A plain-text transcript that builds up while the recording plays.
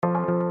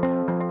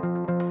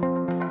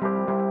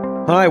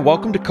Hi,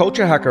 welcome to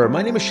Culture Hacker.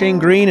 My name is Shane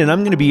Green, and I'm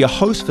going to be your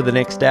host for the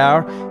next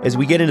hour as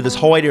we get into this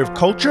whole idea of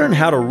culture and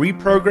how to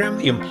reprogram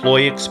the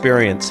employee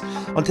experience.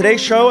 On today's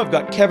show, I've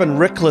got Kevin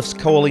Rickliffs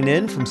calling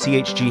in from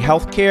CHG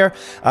Healthcare.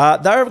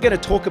 They're going to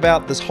talk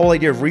about this whole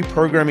idea of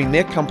reprogramming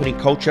their company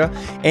culture,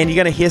 and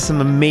you're going to hear some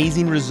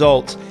amazing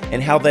results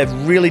and how they've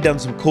really done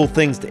some cool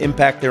things to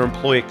impact their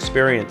employee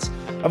experience.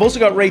 I've also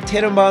got Ray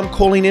Tenenbaum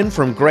calling in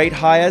from Great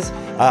Hires,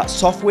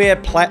 software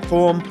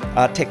platform,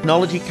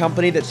 technology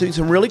company that's doing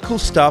some really cool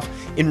stuff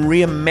in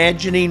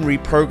reimagining,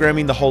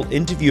 reprogramming the whole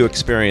interview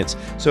experience.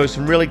 So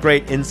some really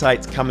great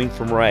insights coming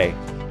from Ray.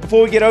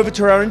 Before we get over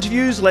to our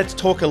interviews, let's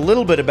talk a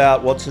little bit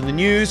about what's in the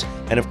news.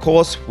 And of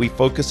course, we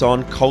focus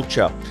on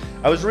culture.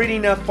 I was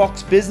reading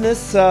Fox Business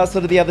sort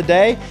of the other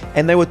day,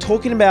 and they were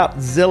talking about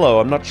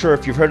Zillow. I'm not sure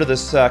if you've heard of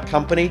this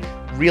company,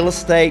 real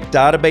estate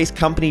database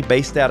company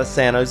based out of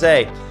San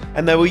Jose.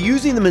 And they were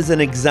using them as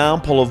an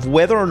example of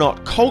whether or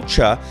not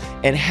culture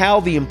and how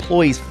the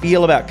employees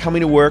feel about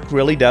coming to work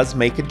really does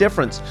make a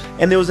difference.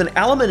 And there was an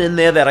element in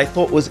there that I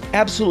thought was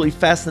absolutely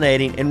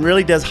fascinating and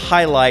really does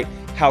highlight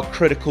how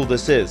critical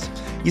this is.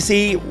 You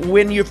see,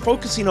 when you're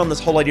focusing on this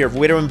whole idea of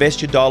where to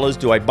invest your dollars,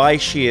 do I buy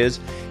shares?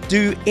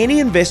 Do any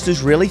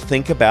investors really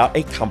think about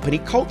a company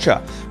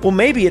culture? Well,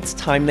 maybe it's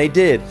time they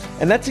did.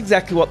 And that's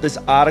exactly what this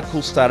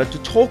article started to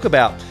talk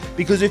about.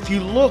 Because if you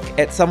look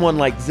at someone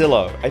like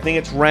Zillow, I think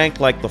it's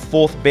ranked like the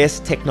fourth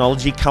best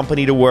technology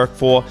company to work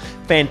for.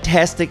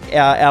 Fantastic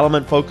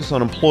element focus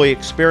on employee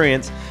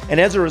experience. And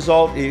as a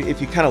result, if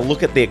you kind of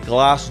look at their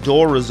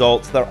Glassdoor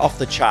results, they're off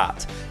the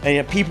charts.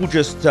 And people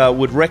just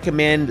would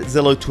recommend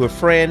Zillow to a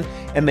friend,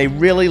 and they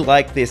really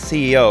like their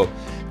CEO.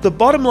 The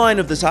bottom line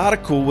of this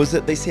article was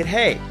that they said,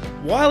 hey,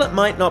 while it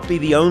might not be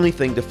the only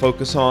thing to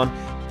focus on,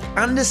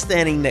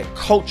 understanding that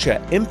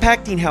culture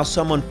impacting how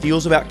someone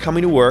feels about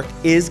coming to work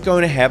is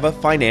going to have a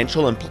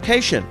financial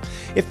implication.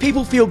 If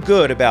people feel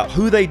good about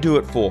who they do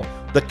it for,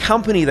 the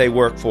company they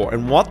work for,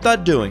 and what they're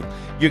doing,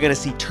 you're going to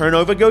see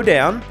turnover go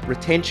down,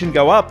 retention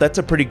go up. That's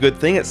a pretty good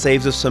thing. It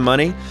saves us some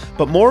money.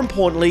 But more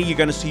importantly, you're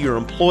going to see your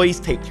employees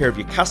take care of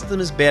your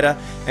customers better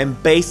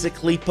and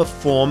basically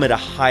perform at a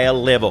higher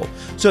level.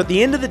 So at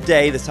the end of the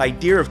day, this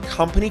idea of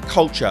company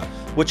culture,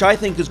 which I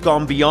think has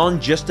gone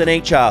beyond just an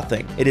HR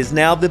thing. It is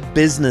now the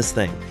business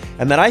thing.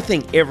 And that I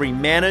think every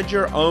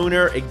manager,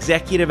 owner,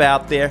 executive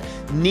out there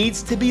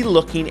needs to be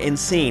looking and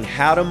seeing,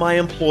 how do my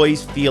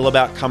employees feel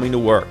about coming to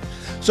work?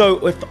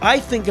 So if I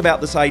think about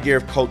this idea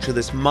of culture,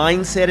 this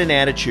mindset and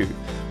attitude,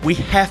 we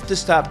have to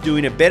start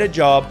doing a better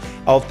job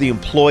of the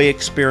employee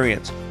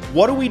experience.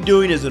 What are we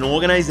doing as an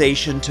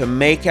organization to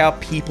make our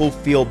people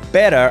feel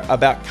better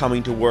about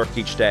coming to work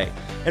each day?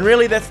 And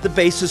really that's the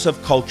basis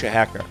of Culture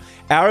Hacker.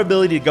 Our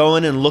ability to go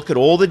in and look at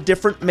all the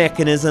different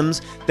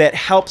mechanisms that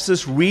helps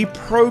us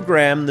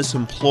reprogram this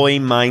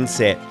employee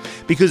mindset.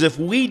 Because if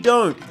we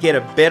don't get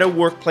a better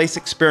workplace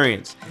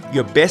experience,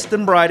 your best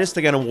and brightest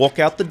are going to walk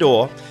out the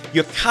door.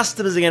 Your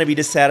customers are going to be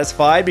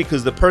dissatisfied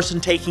because the person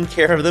taking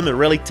care of them are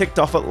really ticked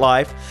off at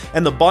life.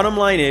 And the bottom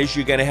line is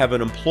you're going to have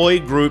an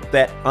employee group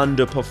that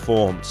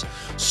underperforms.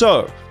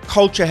 So,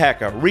 Culture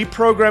Hacker,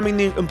 reprogramming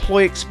the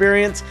employee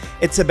experience.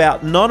 It's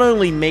about not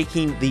only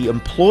making the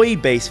employee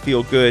base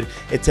feel good,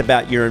 it's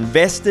about your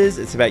investors,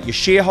 it's about your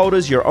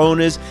shareholders, your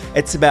owners,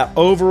 it's about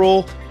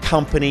overall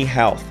company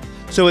health.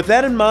 So with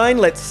that in mind,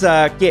 let's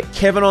get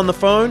Kevin on the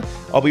phone.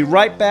 I'll be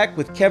right back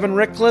with Kevin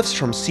Rickliffs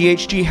from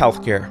CHG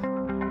Healthcare.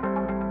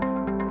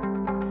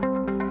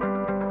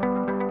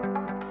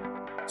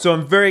 So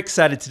I'm very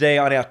excited today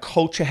on our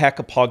Culture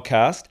Hacker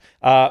podcast.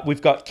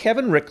 We've got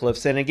Kevin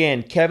Rickliffs, and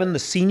again, Kevin, the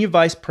Senior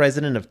Vice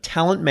President of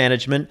Talent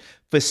Management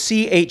for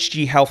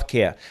CHG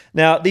Healthcare.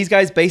 Now, these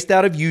guys based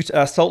out of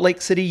Utah, Salt Lake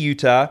City,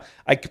 Utah,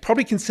 I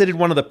probably considered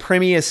one of the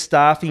premier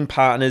staffing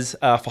partners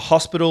for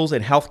hospitals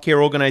and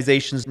healthcare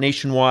organizations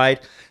nationwide.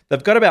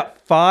 They've got about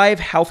 5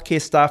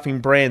 healthcare staffing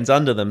brands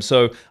under them,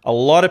 so a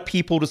lot of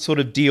people to sort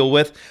of deal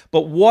with.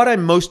 But what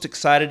I'm most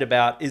excited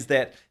about is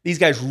that these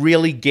guys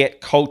really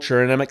get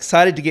culture, and I'm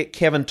excited to get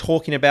Kevin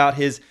talking about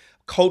his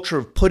culture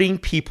of putting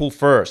people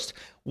first.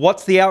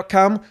 What's the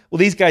outcome? Well,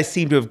 these guys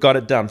seem to have got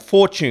it done.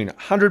 Fortune,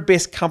 100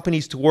 best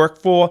companies to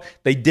work for.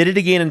 They did it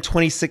again in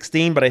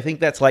 2016, but I think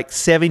that's like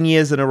 7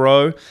 years in a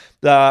row.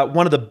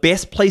 One of the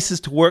best places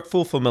to work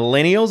for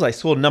millennials. I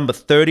saw number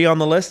 30 on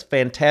the list.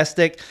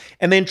 Fantastic.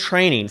 And then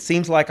training.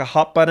 Seems like a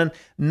hot button.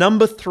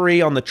 Number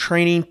 3 on the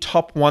training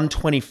top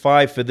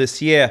 125 for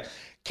this year.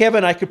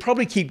 Kevin, I could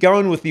probably keep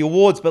going with the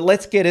awards, but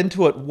let's get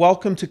into it.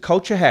 Welcome to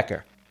Culture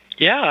Hacker.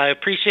 Yeah, I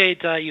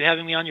appreciate you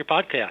having me on your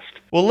podcast.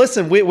 Well,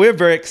 listen, we're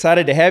very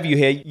excited to have you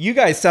here. You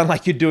guys sound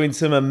like you're doing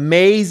some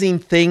amazing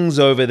things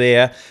over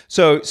there.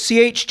 So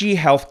CHG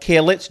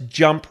Healthcare, let's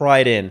jump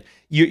right in.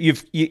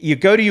 You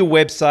go to your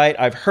website.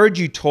 I've heard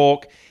you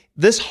talk.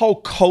 This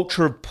whole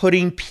culture of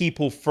putting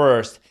people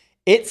first,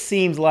 it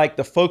seems like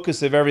the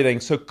focus of everything.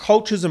 So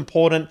culture is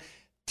important.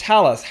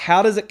 Tell us,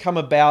 how does it come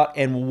about,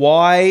 and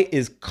why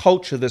is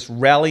culture this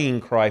rallying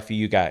cry for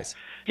you guys?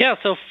 Yeah,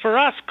 so for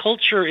us,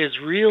 culture is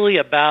really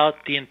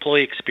about the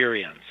employee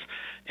experience.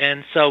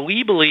 And so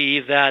we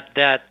believe that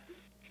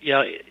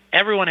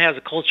everyone has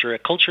a culture. A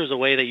culture is a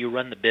way that you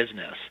run the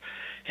business.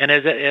 And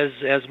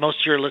as most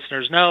of your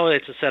listeners know,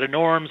 it's a set of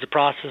norms, the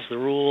process, the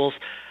rules,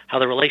 how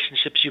the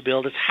relationships you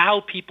build. It's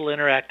how people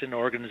interact in an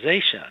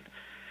organization.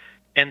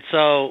 And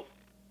so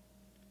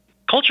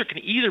culture can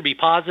either be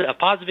a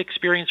positive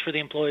experience for the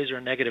employees or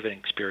a negative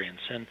experience.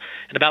 And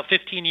about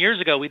 15 years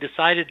ago, we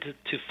decided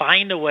to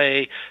find a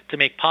way to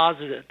make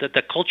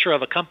the culture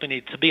of a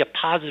company to be a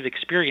positive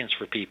experience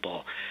for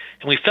people.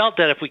 And we felt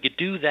that if we could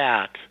do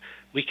that,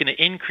 we can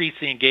increase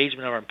the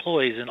engagement of our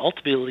employees and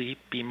ultimately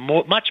be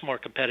much more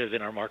competitive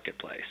in our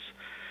marketplace.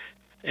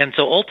 And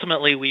so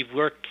ultimately, we've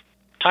worked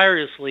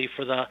tirelessly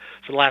for the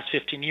last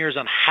 15 years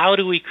on how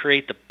do we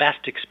create the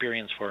best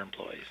experience for our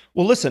employees.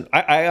 Well, listen,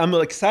 I'm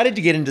excited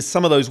to get into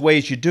some of those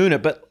ways you're doing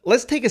it, but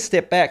let's take a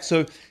step back.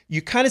 So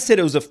you kind of said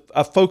it was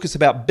a focus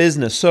about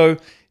business. So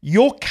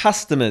your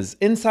customers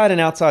inside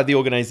and outside the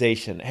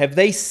organization, have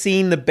they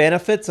seen the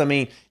benefits? I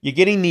mean, you're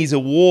getting these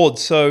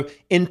awards. So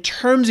in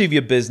terms of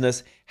your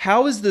business,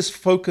 how has this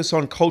focus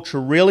on culture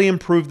really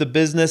improved the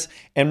business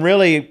and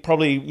really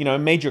probably,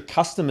 made your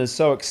customers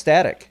so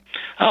ecstatic?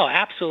 Oh,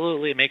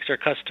 absolutely. It makes our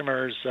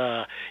customers,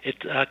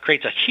 it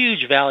creates a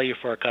huge value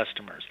for our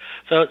customers.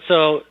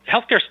 So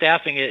healthcare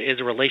staffing is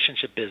a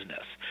relationship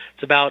business.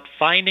 It's about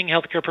finding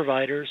healthcare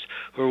providers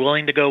who are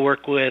willing to go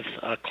work with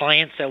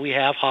clients that we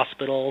have,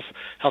 hospitals,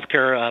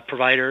 healthcare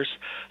providers,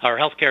 or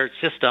healthcare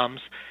systems.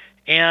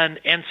 And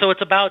so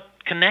it's about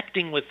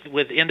connecting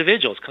with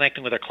individuals,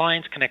 connecting with our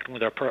clients, connecting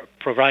with our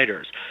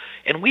providers.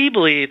 And we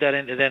believe that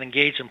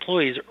engaged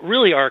employees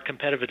really are a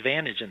competitive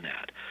advantage in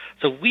that.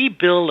 So we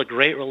build a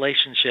great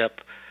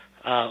relationship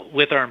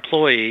with our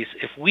employees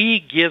if we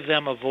give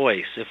them a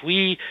voice, if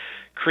we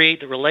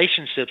create the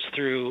relationships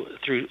through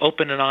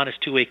open and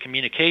honest two-way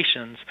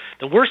communications,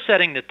 then we're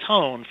setting the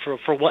tone for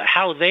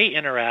how they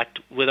interact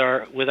with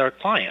our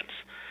clients.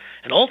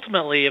 And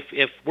ultimately,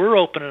 if we're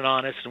open and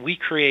honest and we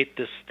create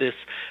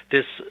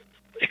this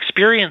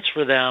experience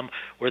for them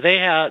where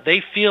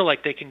they feel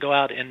like they can go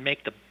out and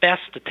make the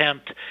best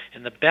attempt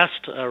and the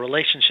best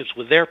relationships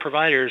with their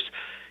providers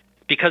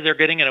because they're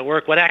getting it at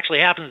work, what actually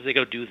happens is they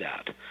go do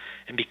that.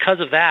 And because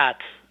of that,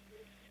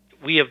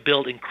 we have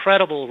built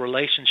incredible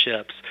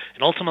relationships,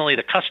 and ultimately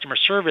the customer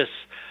service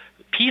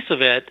piece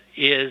of it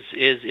is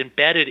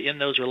embedded in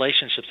those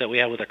relationships that we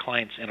have with our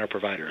clients and our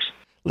providers.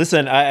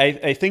 Listen,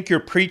 I think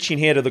you're preaching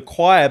here to the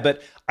choir,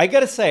 but I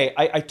got to say,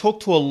 I talk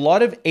to a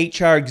lot of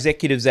HR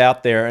executives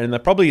out there, and they're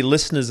probably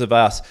listeners of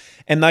us,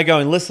 and they're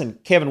going, listen,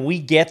 Kevin, we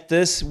get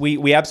this.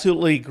 We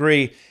absolutely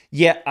agree.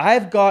 Yet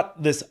I've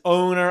got this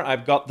owner,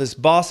 I've got this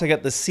boss, I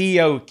got the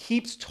CEO who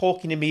keeps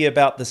talking to me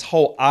about this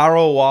whole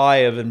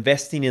ROI of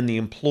investing in the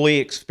employee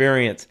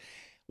experience.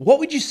 What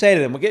would you say to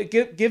them?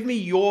 Give me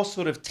your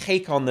sort of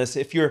take on this.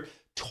 If you're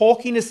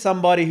talking to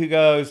somebody who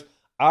goes,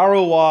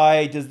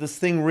 ROI, does this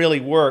thing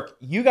really work?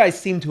 You guys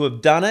seem to have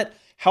done it.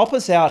 Help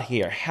us out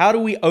here. How do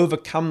we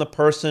overcome the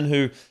person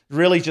who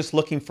really just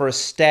looking for a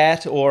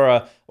stat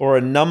or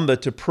a number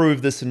to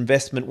prove this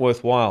investment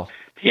worthwhile?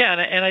 Yeah,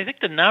 and I think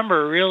the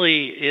number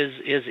really is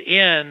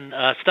in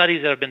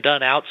studies that have been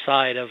done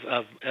outside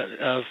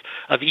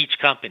of each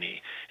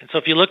company. And so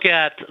if you look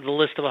at the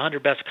list of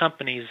 100 best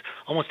companies,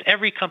 almost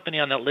every company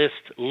on that list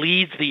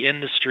leads the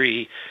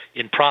industry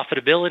in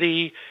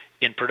profitability,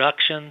 in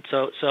production.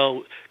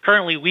 So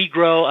currently we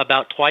grow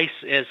about twice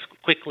as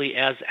quickly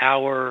as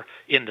our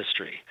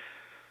industry.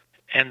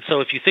 And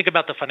so if you think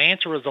about the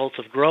financial results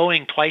of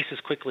growing twice as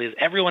quickly as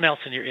everyone else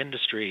in your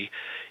industry,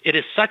 it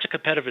is such a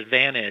competitive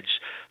advantage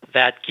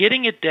that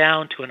getting it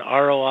down to an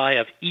ROI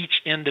of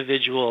each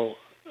individual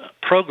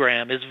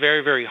program is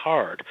very, very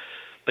hard.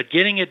 But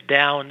getting it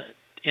down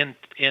in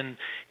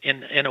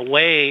a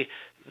way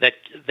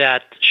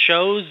that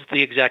shows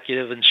the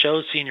executive and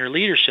shows senior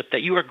leadership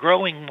that you are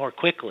growing more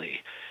quickly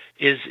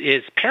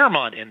is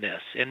paramount in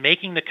this, in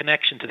making the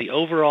connection to the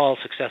overall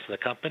success of the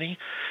company.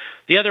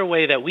 The other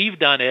way that we've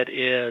done it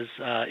is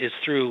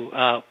through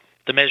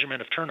the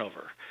measurement of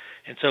turnover.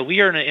 And so we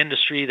are in an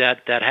industry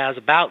that has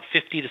about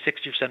 50 to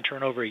 60%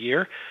 turnover a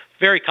year.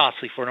 Very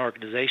costly for an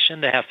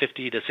organization to have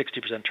 50 to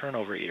 60%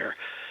 turnover a year.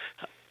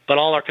 But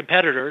all our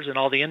competitors and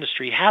all the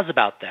industry has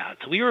about that.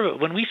 So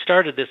when we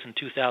started this in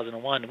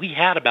 2001, we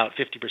had about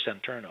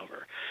 50%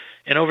 turnover.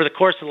 And over the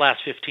course of the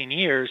last 15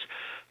 years,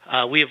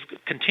 we have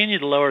continued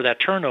to lower that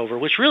turnover,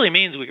 which really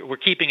means we're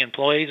keeping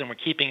employees and we're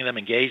keeping them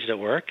engaged at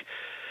work,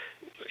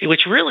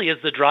 which really is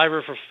the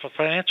driver for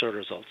financial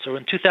results. So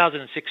in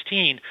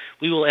 2016,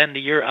 we will end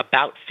the year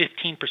about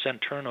 15%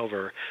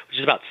 turnover, which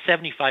is about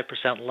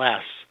 75%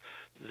 less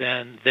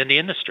than the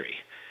industry.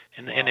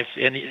 And as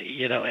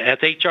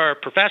HR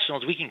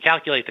professionals, we can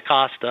calculate the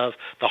cost of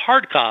the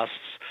hard costs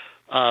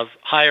of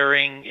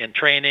hiring and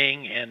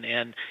training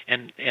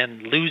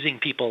and losing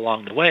people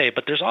along the way.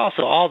 But there's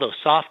also all those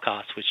soft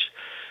costs,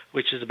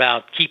 which is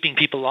about keeping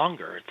people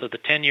longer. So the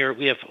tenure,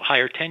 we have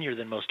higher tenure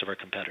than most of our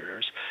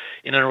competitors.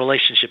 In a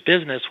relationship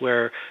business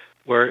where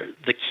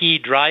the key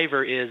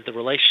driver is the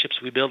relationships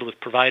we build with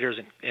providers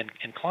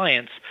and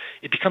clients,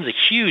 it becomes a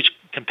huge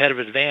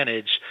competitive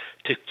advantage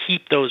to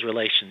keep those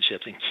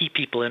relationships and keep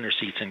people in their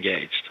seats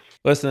engaged.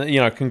 Listen,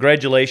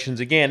 congratulations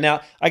again.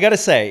 Now, I got to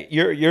say,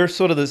 you're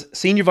sort of the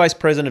senior vice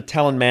president of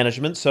talent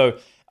management, so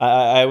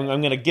I'm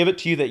going to give it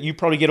to you that you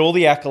probably get all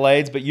the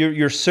accolades, but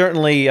you're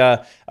certainly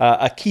a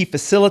key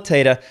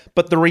facilitator.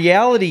 But the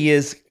reality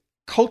is,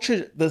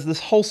 culture, there's this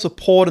whole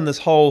support and this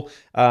whole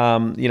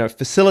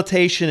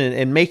facilitation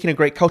and making a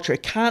great culture.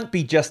 It can't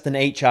be just an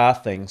HR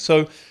thing.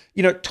 So,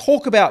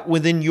 talk about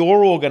within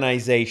your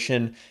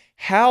organization,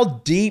 how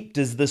deep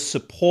does the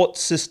support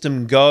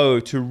system go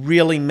to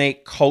really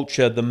make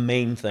culture the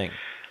main thing?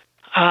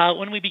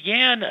 When we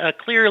began,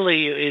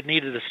 clearly it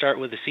needed to start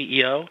with the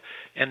CEO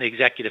and the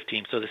executive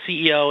team. So the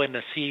CEO and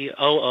the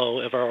COO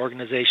of our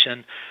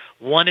organization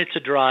wanted to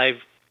drive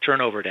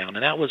turnover down,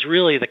 and that was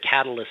really the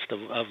catalyst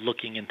of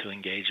looking into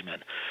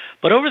engagement.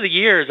 But over the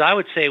years, I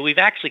would say we've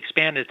actually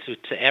expanded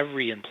to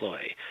every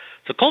employee.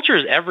 So culture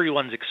is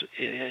everyone's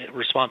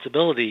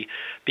responsibility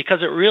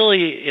because it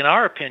really, in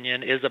our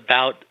opinion, is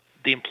about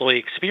the employee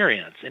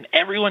experience, and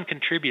everyone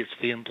contributes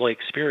to the employee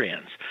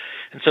experience.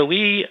 And so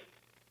we,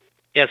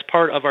 as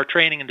part of our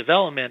training and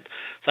development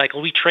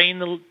cycle, we train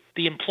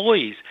the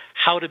employees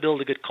how to build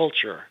a good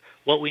culture,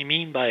 what we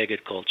mean by a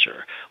good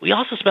culture. We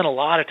also spend a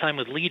lot of time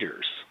with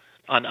leaders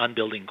on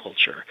building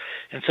culture.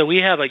 And so we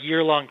have a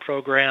year-long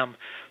program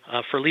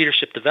for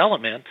leadership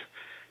development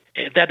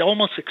that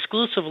almost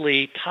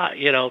exclusively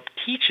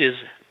teaches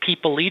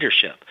people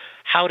leadership,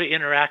 how to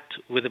interact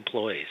with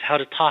employees, how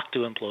to talk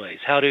to employees,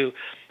 how to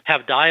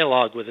have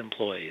dialogue with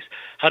employees,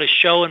 how to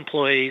show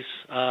employees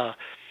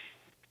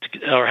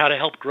or how to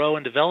help grow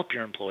and develop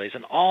your employees.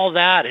 And all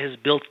that has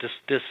built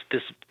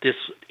this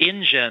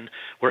engine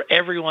where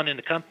everyone in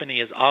the company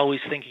is always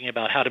thinking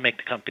about how to make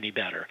the company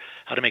better,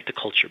 how to make the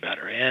culture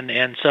better.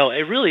 And so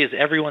it really is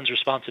everyone's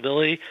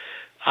responsibility.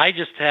 I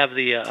just have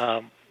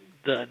the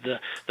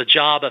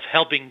job of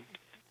helping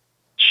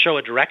show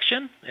a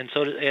direction, and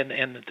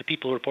the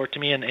people who report to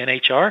me in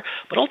HR,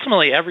 but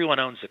ultimately everyone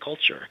owns the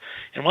culture.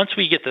 And once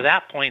we get to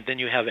that point, then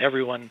you have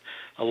everyone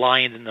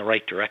aligned in the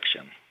right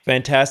direction.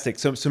 Fantastic.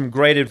 Some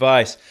great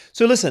advice.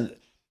 So listen,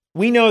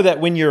 we know that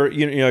when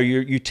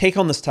you take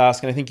on this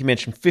task, and I think you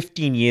mentioned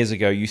 15 years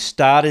ago, you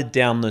started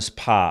down this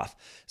path.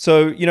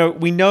 So,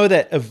 we know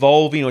that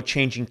evolving or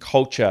changing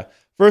culture,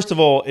 first of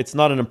all, it's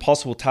not an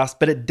impossible task,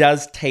 but it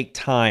does take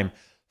time.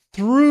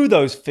 Through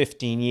those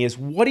 15 years,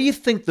 what do you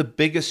think the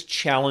biggest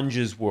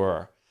challenges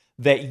were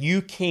that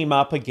you came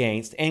up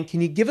against? And can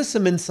you give us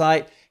some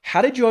insight?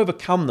 How did you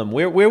overcome them?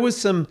 Where was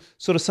some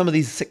of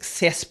these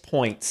success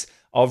points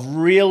of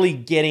really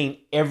getting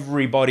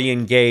everybody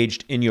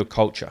engaged in your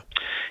culture?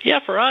 Yeah,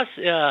 for us,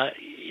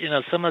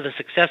 some of the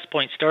success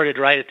points started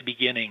right at the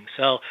beginning.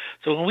 So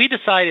when we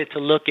decided to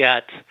look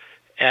at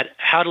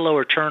how to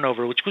lower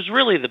turnover, which was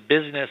really the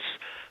business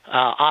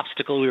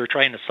obstacle we were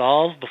trying to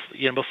solve,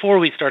 before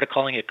we started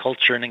calling it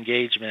culture and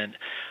engagement,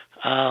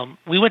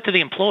 we went to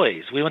the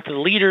employees. We went to the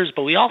leaders,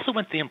 but we also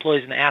went to the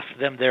employees and asked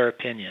them their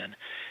opinion.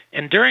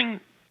 And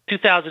during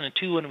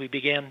 2002, when we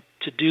began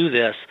to do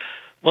this,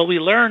 what we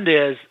learned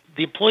is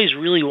the employees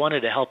really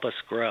wanted to help us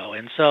grow.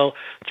 And so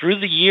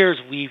through the years,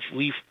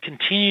 we've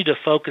continued to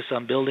focus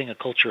on building a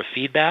culture of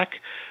feedback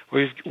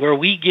where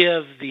we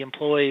give the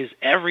employees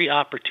every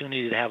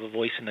opportunity to have a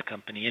voice in the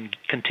company and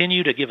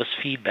continue to give us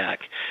feedback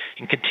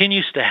and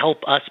continues to help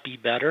us be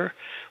better,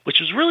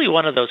 which was really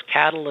one of those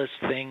catalyst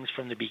things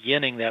from the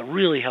beginning that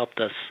really helped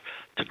us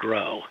to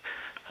grow.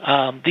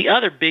 The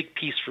other big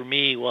piece for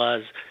me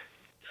was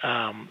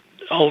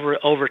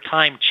over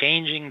time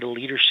changing the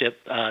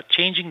leadership,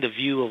 changing the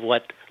view of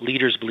what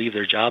leaders believe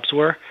their jobs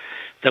were,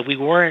 that we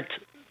weren't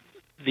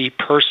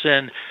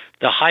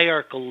the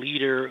hierarchical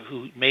leader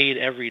who made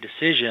every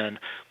decision,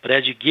 but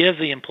as you give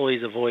the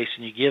employees a voice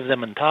and you give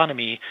them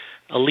autonomy,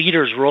 a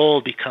leader's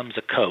role becomes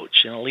a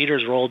coach, and a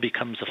leader's role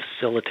becomes a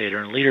facilitator,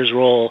 and a leader's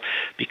role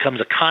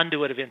becomes a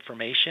conduit of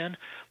information,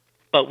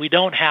 but we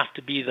don't have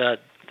to be the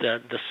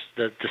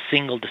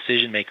single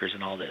decision makers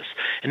in all this.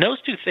 And those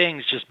two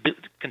things, just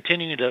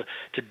continuing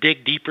to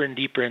dig deeper and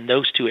deeper in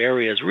those two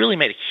areas, really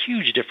made a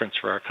huge difference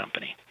for our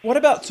company. What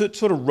about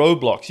sort of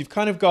roadblocks? You've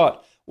kind of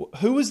got,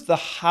 who was the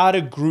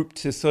harder group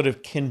to sort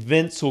of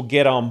convince or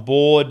get on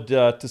board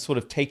to sort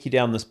of take you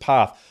down this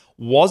path?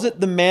 Was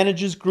it the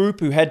managers group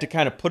who had to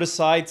kind of put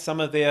aside some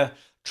of their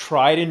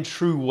tried and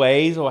true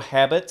ways or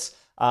habits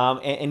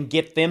and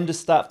get them to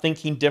start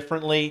thinking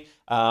differently,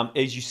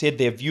 as you said,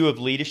 their view of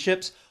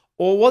leaderships?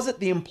 Or was it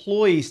the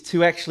employees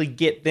to actually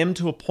get them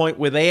to a point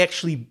where they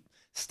actually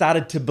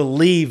started to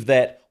believe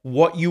that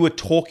what you were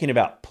talking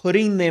about,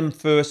 putting them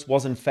first,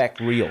 was in fact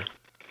real?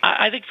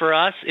 I think for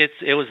us,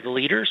 it was the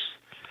leaders.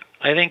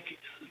 I think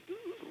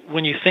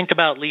when you think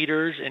about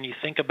leaders and you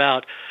think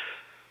about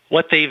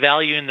what they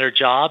value in their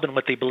job and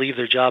what they believe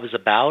their job is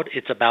about,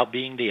 it's about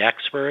being the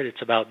expert,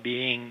 it's about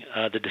being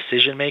the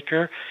decision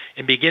maker,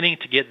 and beginning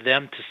to get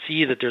them to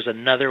see that there's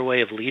another way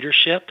of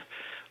leadership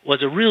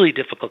was a really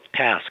difficult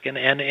task.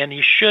 And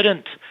you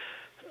shouldn't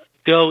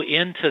go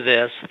into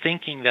this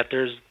thinking that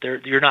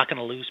you're not going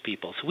to lose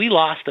people. So we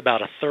lost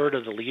about a third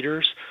of the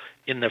leaders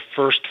in the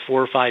first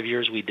 4 or 5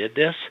 years we did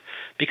this,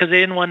 because they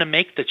didn't want to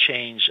make the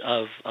change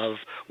of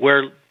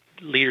where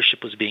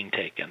leadership was being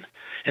taken.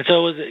 And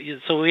so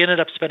we ended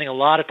up spending a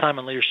lot of time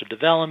on leadership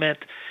development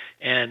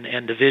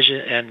and division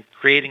and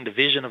creating the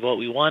vision of what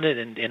we wanted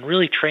and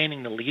really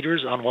training the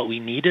leaders on what we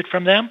needed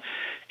from them.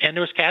 And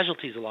there was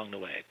casualties along the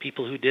way,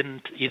 people who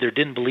either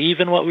didn't believe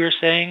in what we were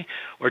saying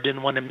or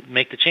didn't want to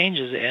make the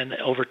changes. And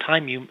over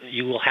time,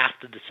 you will have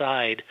to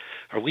decide,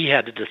 or we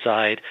had to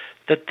decide,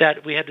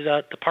 that we had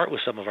to part with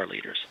some of our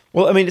leaders.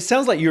 Well, I mean, it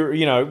sounds like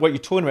what you're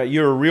talking about,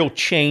 you're a real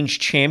change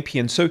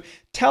champion. So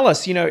tell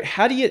us,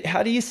 how do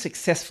you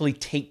successfully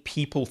take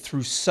people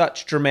through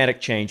such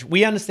dramatic change?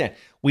 We understand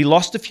we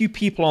lost a few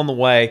people on the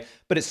way,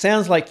 but it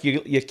sounds like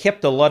you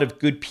kept a lot of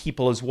good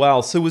people as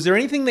well. So was there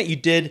anything that you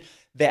did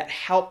that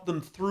helped them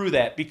through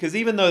that? Because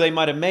even though they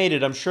might have made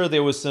it, I'm sure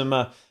there was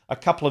a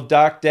couple of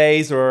dark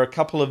days or a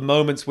couple of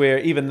moments where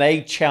even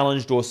they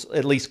challenged or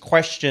at least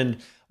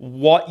questioned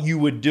what you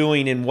were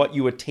doing and what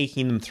you were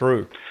taking them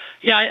through.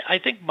 Yeah, I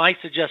think my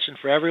suggestion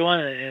for everyone,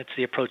 and it's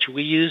the approach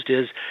we used,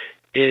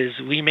 is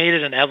we made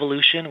it an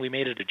evolution. We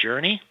made it a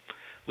journey.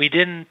 We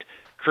didn't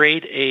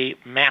create a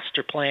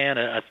master plan,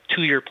 a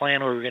 2-year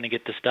plan where we're going to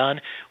get this done.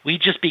 We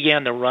just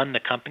began to run the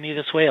company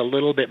this way a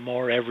little bit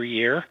more every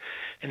year.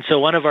 And so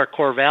one of our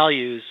core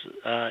values,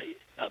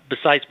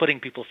 besides putting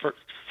people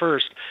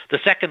first, the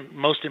second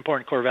most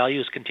important core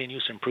value is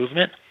continuous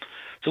improvement.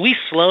 So we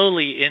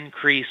slowly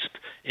increased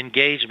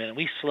engagement.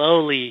 We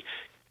slowly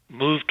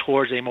moved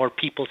towards a more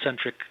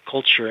people-centric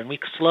culture, and we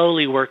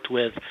slowly worked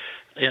with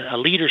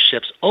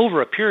leaderships over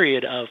a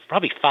period of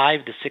probably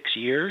 5 to 6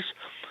 years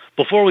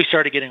before we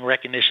started getting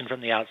recognition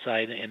from the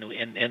outside in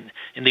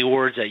the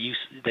awards that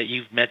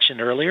you've mentioned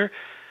earlier.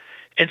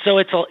 And so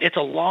it's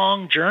a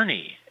long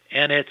journey,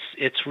 and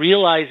it's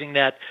realizing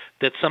that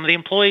some of the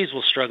employees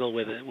will struggle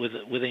with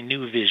a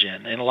new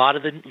vision, and a lot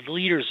of the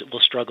leaders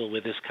will struggle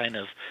with this kind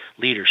of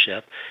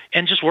leadership,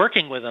 and just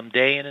working with them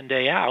day in and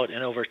day out.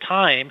 And over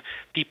time,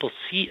 people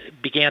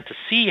began to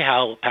see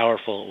how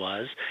powerful it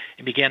was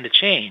and began to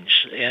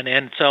change.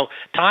 And so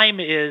time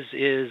is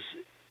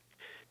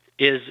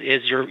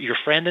your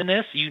friend in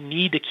this. You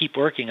need to keep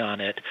working on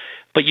it,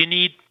 but you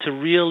need to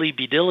really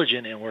be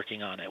diligent in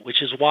working on it,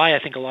 which is why I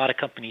think a lot of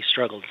companies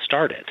struggle to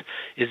start it,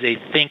 is they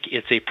think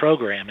it's a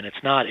program, and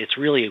it's not. It's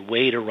really a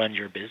way to run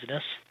your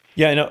business.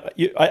 Yeah,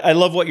 I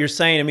love what you're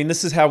saying. I mean,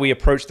 this is how we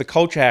approach the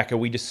Culture Hacker.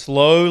 We just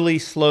slowly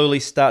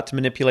start to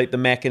manipulate the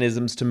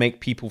mechanisms to make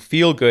people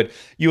feel good.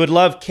 You would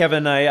love,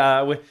 Kevin,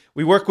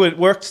 we work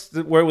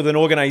with an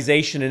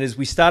organization, and as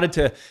we started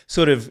to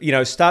sort of,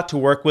 start to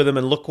work with them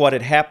and look what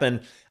had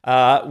happened,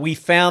 we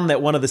found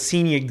that one of the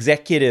senior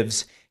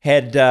executives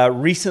had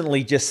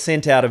recently just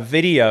sent out a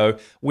video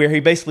where he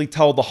basically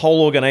told the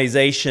whole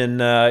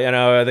organization,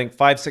 I think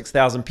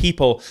 5,000-6,000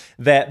 people,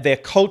 that their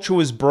culture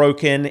was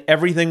broken,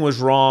 everything was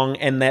wrong,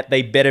 and that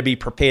they better be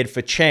prepared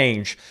for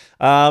change.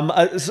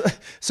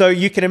 So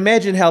you can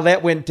imagine how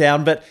that went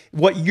down. But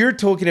what you're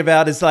talking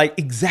about is like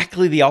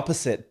exactly the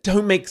opposite.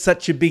 Don't make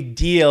such a big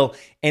deal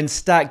and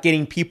start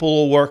getting people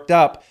all worked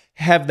up.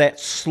 Have that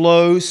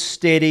slow,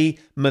 steady,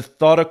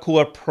 methodical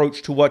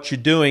approach to what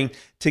you're doing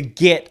to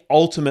get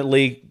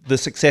ultimately the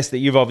success that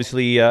you've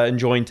obviously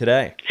enjoying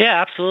today.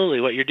 Yeah,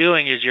 absolutely. What you're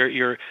doing is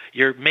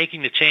you're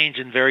making the change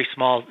in very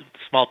small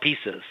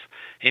pieces,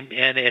 and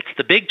it's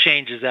the big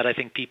changes that I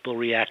think people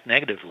react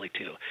negatively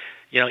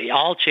to.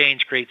 All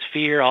change creates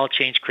fear. All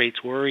change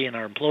creates worry in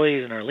our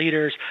employees and our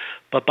leaders.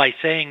 But by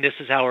saying this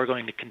is how we're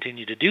going to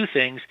continue to do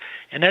things,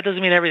 and that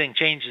doesn't mean everything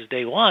changes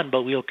day one,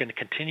 but we're going to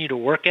continue to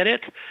work at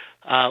it,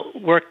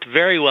 worked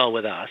very well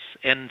with us.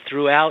 And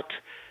throughout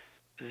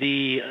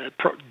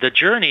the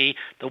journey,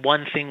 the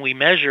one thing we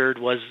measured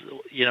was,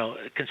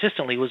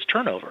 consistently was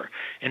turnover.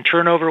 And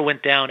turnover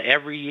went down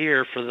every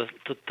year for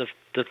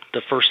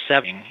the first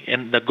 7.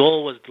 And the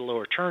goal was to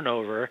lower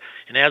turnover.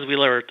 And as we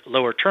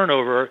lower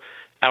turnover,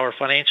 our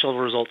financial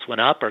results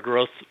went up, our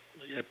growth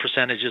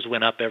percentages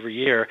went up every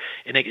year,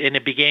 and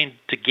it began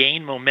to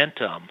gain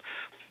momentum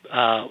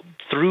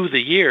through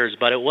the years,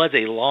 but it was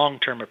a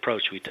long-term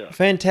approach we took.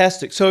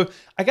 Fantastic. So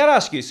I got to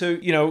ask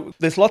you,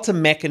 there's lots of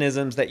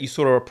mechanisms that you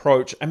sort of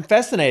approach. I'm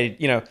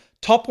fascinated,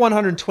 top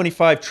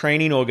 125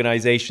 training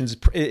organizations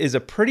is a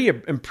pretty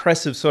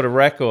impressive sort of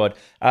record.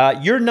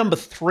 You're number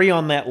 3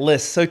 on that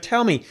list. So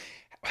tell me,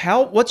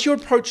 what's your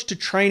approach to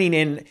training,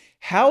 and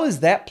how has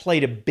that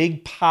played a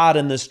big part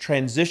in this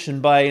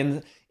transition by,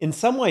 in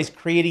some ways,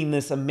 creating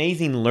this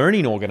amazing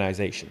learning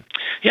organization?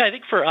 Yeah, I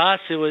think for us,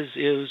 it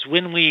was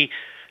when we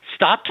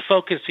stopped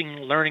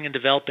focusing learning and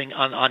developing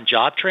on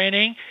job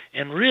training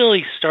and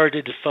really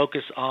started to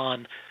focus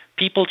on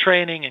people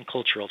training and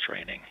cultural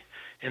training.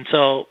 And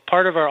so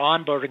part of our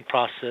onboarding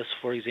process,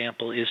 for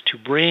example, is to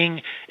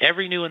bring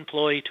every new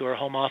employee to our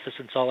home office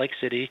in Salt Lake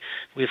City.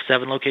 We have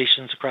 7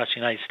 locations across the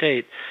United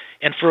States.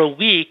 And for a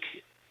week,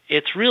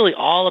 it's really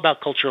all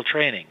about cultural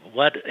training.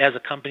 What, as a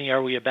company,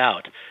 are we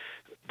about?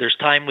 There's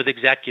time with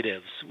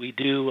executives. We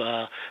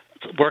do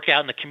work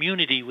out in the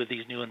community with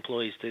these new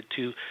employees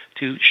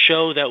to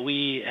show that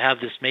we have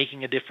this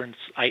making a difference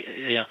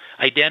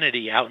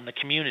identity out in the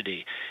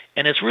community.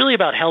 And it's really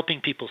about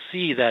helping people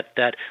see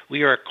that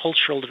we are a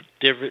cultural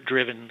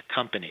driven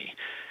company.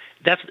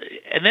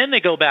 And then they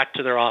go back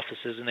to their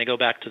offices and they go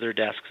back to their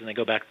desks and they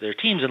go back to their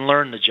teams and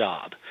learn the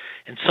job.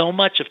 And so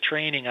much of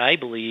training, I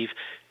believe,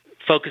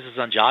 focuses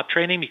on job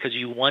training because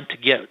you want to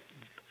get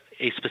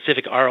a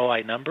specific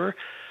ROI number.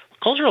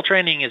 Cultural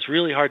training is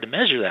really hard to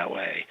measure that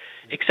way,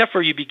 except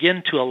for you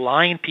begin to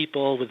align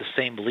people with the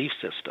same belief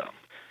system.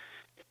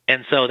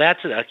 And so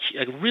that's a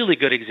really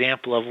good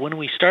example of when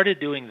we started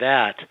doing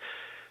that.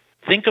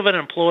 Think of an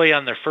employee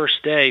on their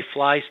first day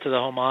flies to the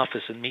home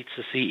office and meets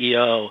the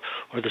CEO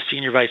or the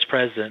senior vice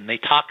president, and they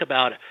talk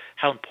about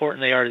how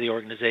important they are to the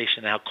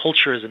organization, how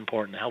culture is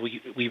important, how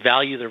we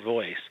value their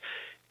voice.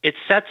 It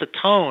sets a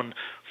tone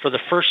for the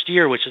first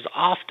year, which is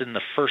often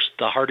the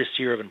hardest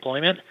year of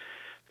employment,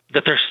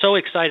 that they're so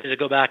excited to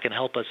go back and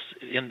help us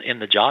in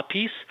the job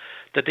piece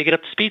that they get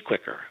up to speed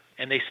quicker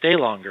and they stay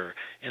longer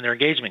and their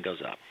engagement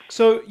goes up.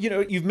 So,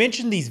 you've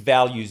mentioned these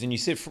values and you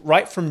said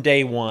right from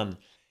day one.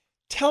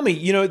 Tell me,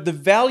 the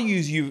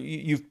values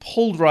you've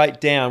pulled right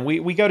down.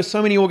 We go to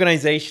so many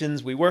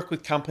organizations, we work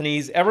with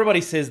companies,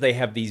 everybody says they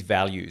have these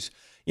values,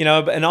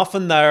 and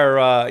often they're,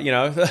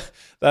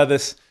 they're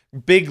this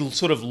big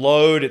sort of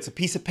load. It's a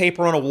piece of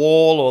paper on a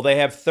wall, or they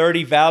have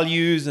 30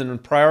 values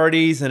and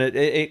priorities, and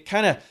it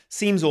kind of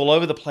seems all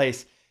over the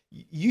place.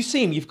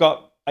 You've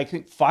got, I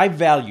think, 5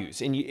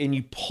 values, and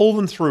you pull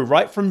them through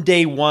right from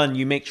day one.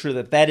 You make sure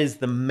that is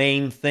the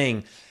main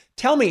thing.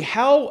 Tell me,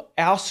 how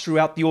else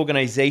throughout the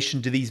organization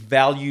do these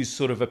values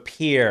sort of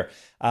appear?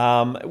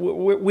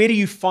 Where do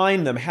you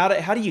find them?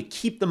 How do you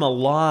keep them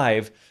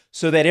alive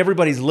so that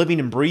everybody's living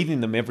and breathing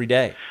them every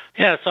day?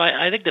 Yeah, so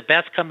I think the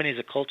best companies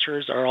of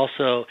cultures are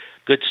also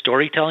good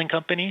storytelling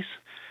companies.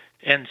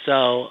 And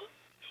so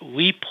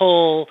we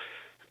pull,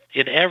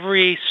 in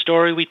every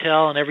story we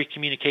tell and every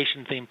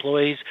communication to the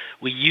employees,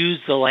 we use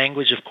the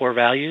language of core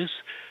values.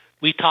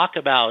 We talk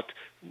about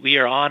we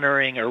are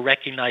honoring or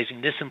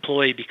recognizing this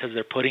employee because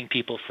they're putting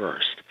people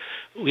first.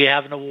 We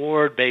have an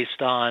award based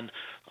on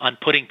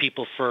putting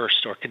people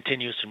first or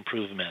continuous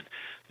improvement.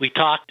 We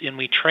talk and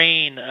we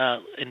train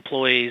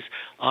employees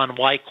on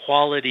why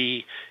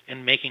quality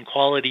and making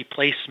quality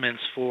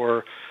placements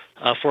for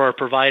our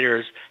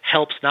providers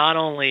helps not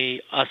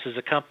only us as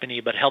a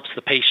company, but helps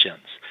the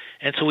patients.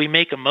 And so we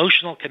make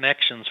emotional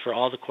connections for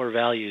all the core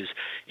values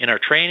in our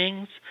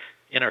trainings,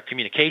 in our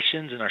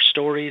communications, in our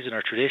stories, in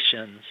our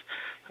traditions.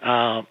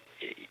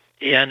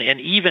 And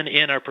even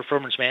in our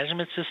performance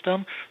management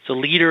system, so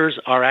leaders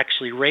are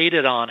actually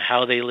rated on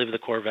how they live the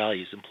core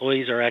values.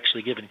 Employees are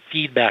actually given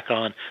feedback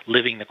on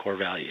living the core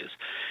values.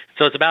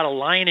 So it's about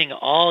aligning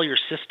all your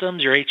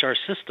systems, your HR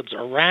systems,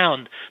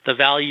 around the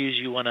values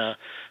you want to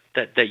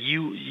that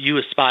you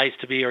aspire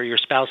to be or your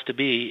spouse to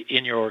be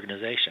in your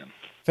organization.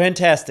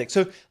 Fantastic.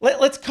 So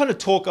let's kind of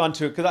talk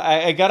onto it, because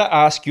I got to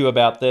ask you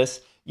about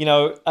this.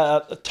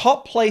 A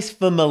top place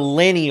for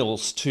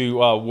millennials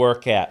to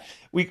work at.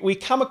 We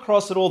come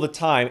across it all the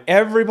time.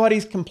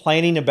 Everybody's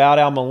complaining about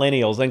our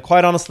millennials, and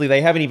quite honestly,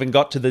 they haven't even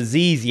got to the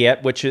Z's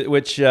yet, which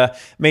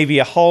may be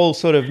a whole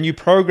sort of new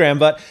program.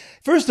 But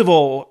first of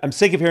all, I'm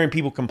sick of hearing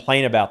people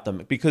complain about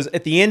them, because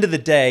at the end of the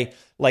day,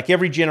 like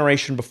every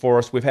generation before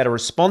us, we've had a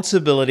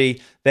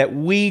responsibility that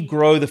we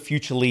grow the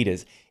future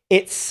leaders.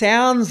 It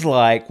sounds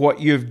like what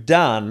you've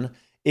done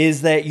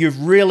is that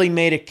you've really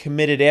made a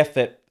committed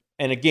effort,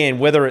 and again,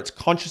 whether it's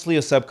consciously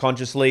or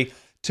subconsciously,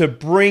 to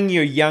bring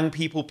your young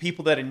people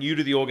that are new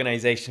to the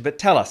organization. But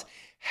tell us,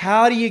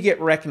 how do you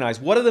get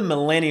recognized? What are the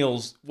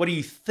millennials, what do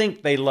you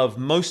think they love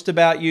most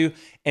about you?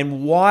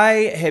 And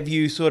why have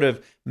you sort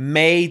of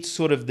made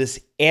sort of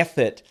this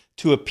effort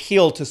to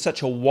appeal to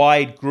such a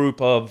wide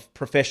group of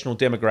professional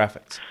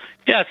demographics?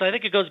 Yeah, so I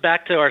think it goes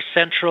back to our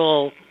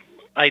central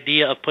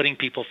idea of putting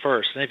people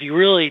first. And if you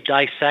really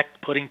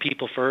dissect putting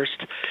people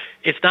first,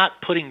 it's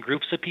not putting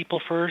groups of people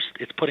first,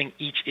 it's putting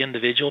each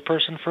individual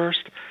person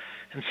first.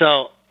 And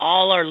so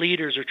all our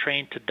leaders are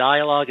trained to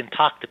dialogue and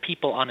talk to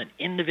people on an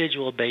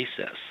individual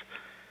basis.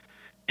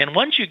 And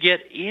once you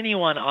get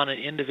anyone on an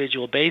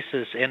individual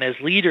basis, and as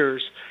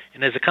leaders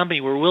and as a company,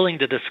 we're willing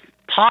to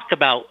talk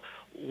about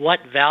what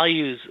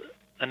values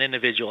an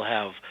individual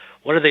have.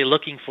 What are they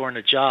looking for in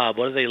a job?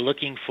 What are they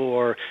looking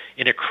for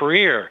in a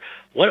career?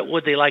 What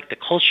would they like the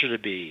culture to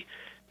be?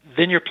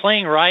 Then you're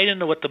playing right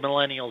into what the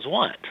millennials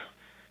want.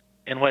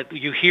 And what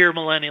you hear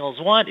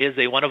millennials want is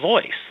they want a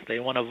voice. They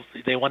want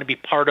to be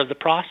part of the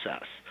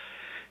process.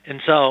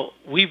 And so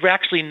we've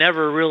actually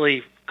never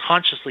really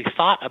consciously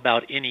thought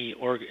about any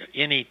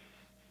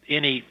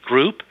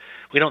group.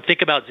 We don't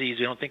think about Zs.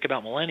 We don't think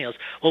about millennials.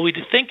 What we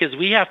think is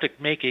we have to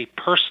make a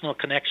personal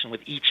connection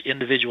with each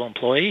individual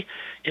employee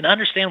and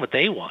understand what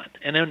they want,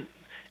 and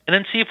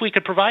then see if we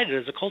could provide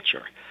it as a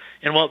culture.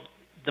 And what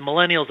the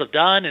millennials have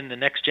done, and the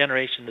next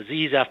generation, the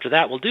Zs after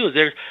that, will do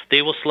is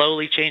they will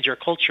slowly change our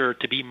culture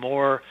to be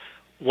more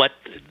what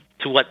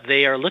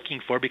they are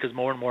looking for, because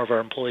more and more of our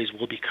employees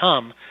will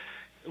become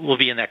will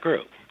be in that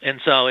group. And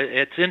so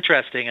it's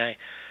interesting.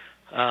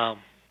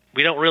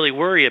 We don't really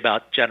worry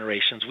about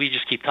generations. We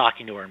just keep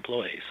talking to our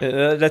employees.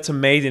 That's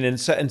amazing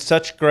and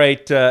such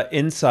great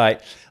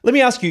insight. Let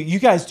me ask you, you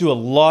guys do a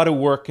lot of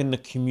work in the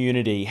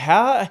community.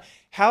 How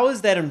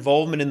has that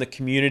involvement in the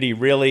community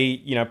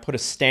really, put a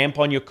stamp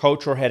on your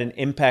culture or had an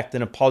impact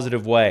in a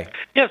positive way?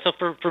 Yeah, so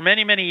for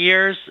many, many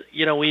years,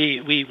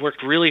 we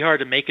worked really hard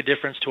to make a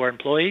difference to our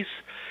employees,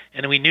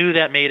 and we knew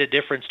that made a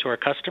difference to our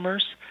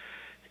customers.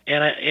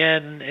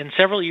 And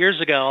several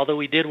years ago, although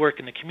we did work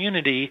in the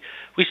community,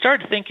 we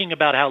started thinking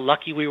about how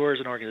lucky we were as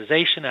an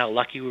organization, how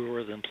lucky we were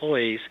as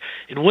employees,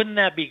 and wouldn't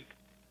that be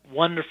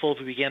wonderful if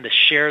we began to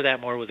share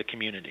that more with the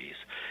communities?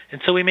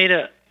 And so we made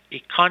a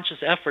conscious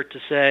effort to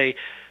say,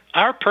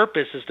 our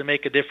purpose is to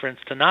make a difference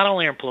to not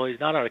only our employees,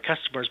 not only our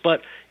customers,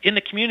 but in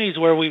the communities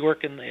where we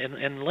work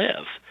and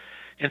live.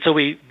 And so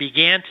we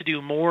began to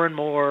do more and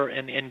more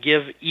and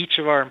give each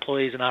of our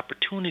employees an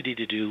opportunity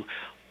to do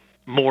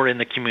more in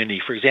the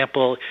community. For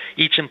example,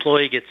 each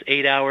employee gets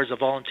 8 hours of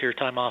volunteer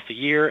time off a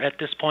year at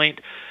this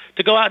point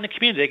to go out in the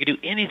community. They can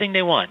do anything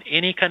they want,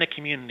 any kind of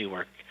community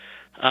work,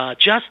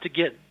 just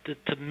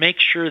to make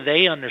sure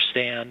they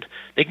understand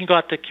they can go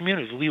out to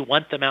communities. We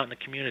want them out in the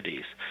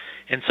communities.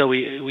 And so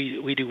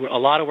we do a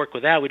lot of work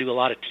with that. We do a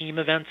lot of team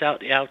events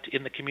out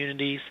in the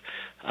communities,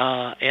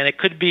 and it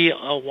could be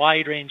a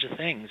wide range of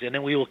things. And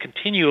then we will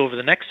continue over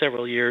the next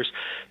several years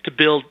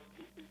to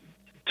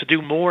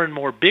do more and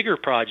more bigger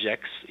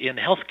projects in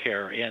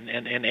healthcare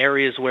and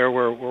areas where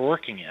we're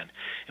working in.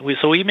 And we've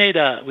made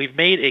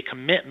a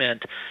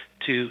commitment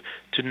to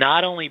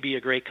not only be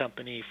a great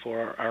company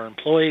for our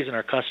employees and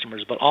our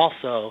customers, but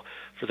also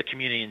for the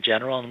community in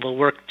general. And we'll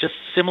work just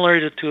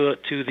similar to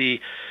the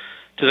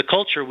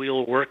culture. We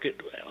will work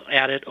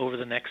at it over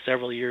the next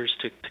several years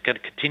to kind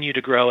of continue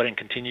to grow it and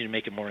continue to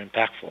make it more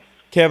impactful.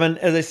 Kevin,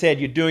 as I said,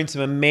 you're doing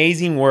some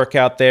amazing work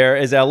out there.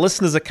 As our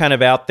listeners are kind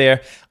of out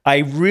there, I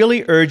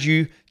really urge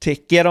you to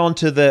get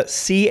onto the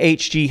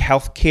CHG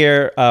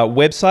Healthcare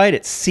website.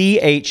 It's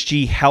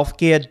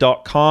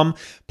chghealthcare.com.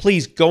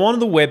 Please go onto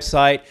the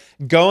website,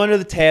 go under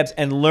the tabs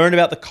and learn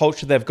about the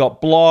culture. They've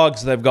got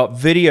blogs, they've got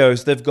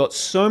videos, they've got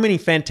so many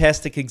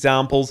fantastic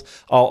examples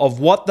of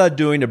what they're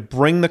doing to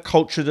bring the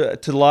culture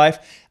to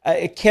life.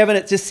 Kevin,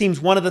 it just seems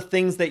one of the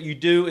things that you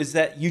do is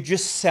that you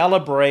just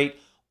celebrate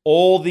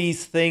all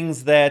these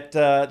things that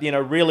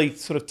really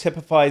sort of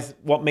typifies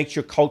what makes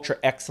your culture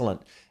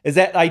excellent. Is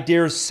that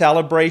idea of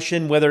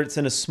celebration, whether it's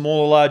in a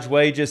small or large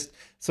way, just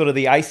sort of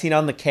the icing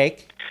on the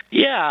cake?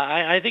 Yeah,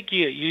 I think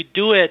you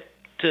do it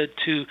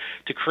to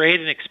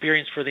create an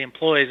experience for the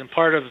employees, and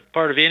part of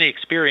any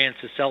experience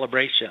is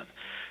celebration.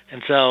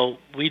 And so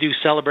we do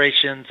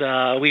celebrations.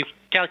 We've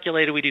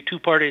calculated we do 2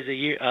 parties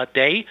a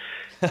day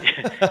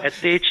at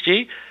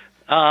CHG.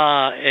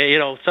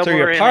 Somewhere so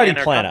you're a party in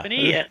our planner.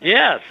 company.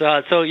 Yes.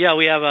 So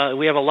we have a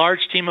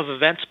large team of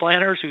events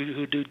planners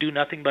who do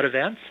nothing but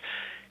events.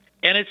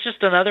 And it's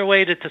just another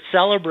way to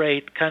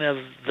celebrate kind of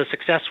the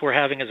success we're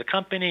having as a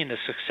company and the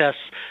success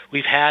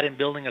we've had in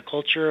building a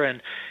culture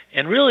and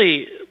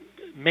really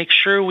make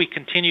sure we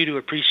continue to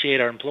appreciate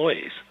our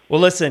employees.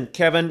 Well, listen,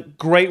 Kevin,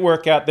 great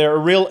work out there, a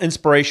real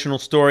inspirational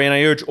story, and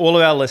I urge all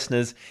of our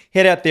listeners,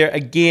 head out there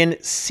again,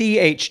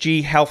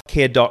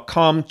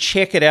 chghealthcare.com.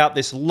 Check it out.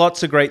 There's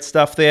lots of great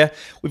stuff there.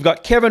 We've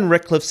got Kevin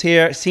Rickliffs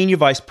here, Senior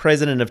Vice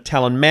President of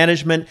Talent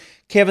Management.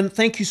 Kevin,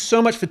 thank you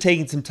so much for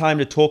taking some time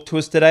to talk to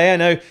us today. I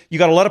know you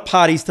got a lot of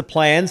parties to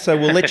plan, so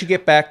we'll let you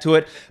get back to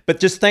it. But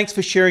just thanks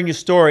for sharing your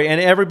story.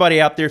 And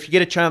everybody out there, if you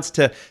get a chance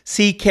to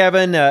see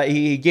Kevin,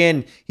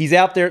 he's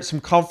out there at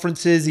some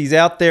conferences. He's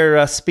out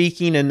there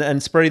speaking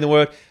and spreading the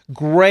word.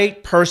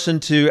 Great person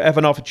to have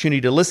an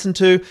opportunity to listen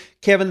to.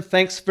 Kevin,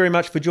 thanks very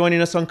much for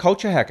joining us on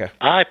Culture Hacker.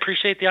 I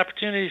appreciate the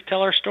opportunity to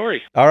tell our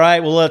story. All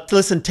right. Well,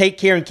 listen, take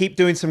care and keep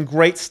doing some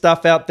great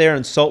stuff out there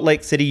in Salt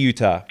Lake City,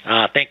 Utah.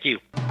 Thank you.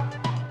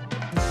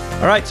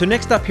 All right, so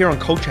next up here on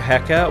Culture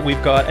Hacker,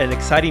 we've got an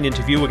exciting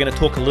interview. We're going to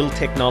talk a little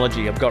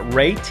technology. I've got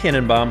Ray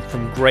Tenenbaum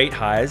from Great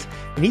Hires,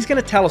 and he's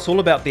going to tell us all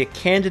about their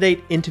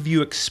candidate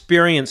interview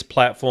experience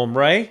platform.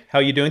 Ray, how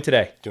are you doing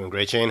today? Doing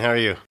great, Shane. How are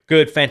you?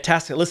 Good,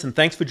 fantastic. Listen,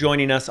 thanks for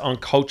joining us on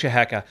Culture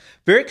Hacker.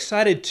 Very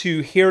excited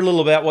to hear a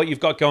little about what you've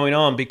got going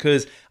on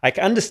because I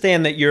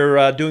understand that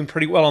you're doing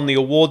pretty well on the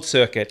award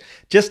circuit.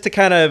 Just to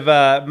kind of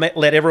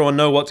let everyone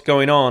know what's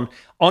going on,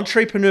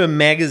 Entrepreneur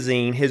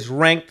Magazine has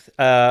ranked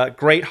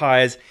Great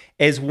Hires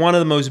as one of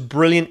the most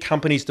brilliant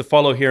companies to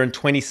follow here in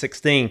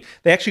 2016.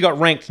 They actually got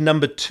ranked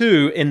number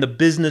 2 in the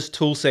business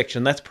tool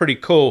section. That's pretty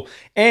cool.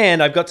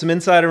 And I've got some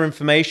insider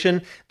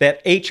information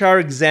that HR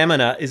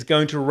Examiner is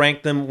going to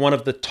rank them one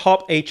of the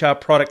top HR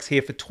products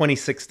here for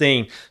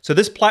 2016. So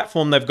this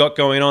platform they've got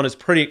going on is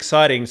pretty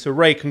exciting. So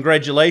Ray,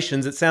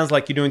 congratulations. It sounds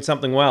like you're doing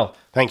something well.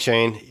 Thanks,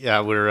 Shane.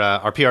 Yeah,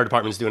 our PR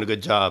department's doing a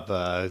good job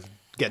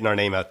getting our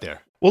name out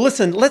there. Well,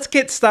 listen, let's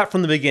start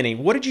from the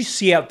beginning. What did you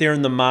see out there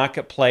in the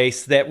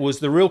marketplace that was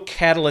the real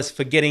catalyst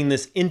for getting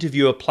this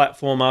interviewer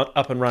platform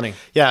up and running?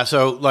 Yeah,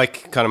 so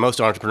like kind of most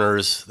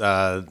entrepreneurs,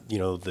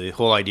 the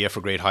whole idea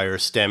for Great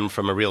Hires stemmed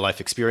from a real life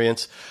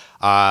experience.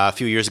 A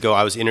few years ago,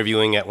 I was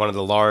interviewing at one of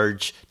the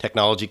large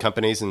technology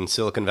companies in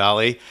Silicon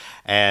Valley,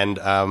 and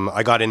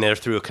I got in there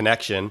through a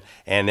connection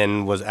and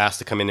then was asked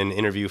to come in and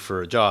interview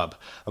for a job.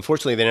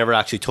 Unfortunately, they never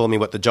actually told me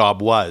what the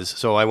job was,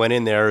 so I went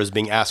in there as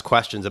being asked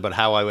questions about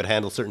how I would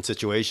handle certain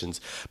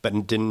situations,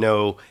 but didn't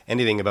know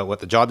anything about what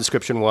the job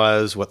description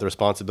was, what the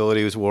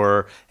responsibilities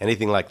were,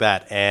 anything like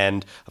that.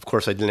 And of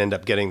course, I didn't end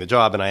up getting the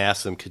job, and I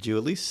asked them, could you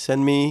at least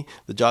send me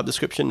the job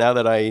description now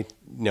that I'm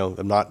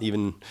not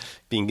even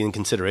being in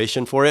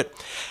consideration for it?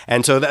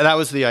 And so that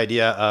was the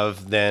idea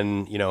of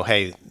then,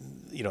 hey,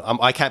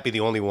 I can't be the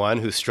only one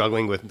who's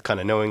struggling with kind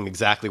of knowing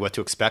exactly what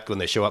to expect when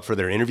they show up for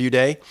their interview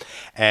day.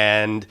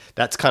 And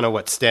that's kind of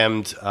what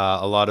stemmed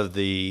a lot of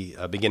the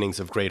beginnings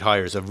of Great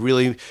Hires, of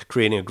really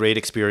creating a great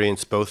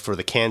experience both for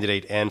the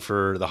candidate and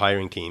for the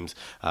hiring teams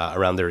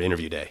around their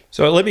interview day.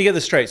 So let me get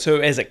this straight. So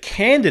as a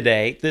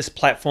candidate, this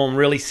platform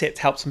really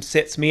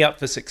sets me up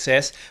for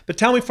success. But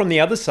tell me from the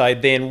other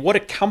side then, what do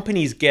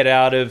companies get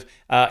out of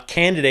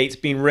candidates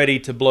being ready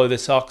to blow their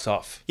socks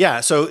off? Yeah,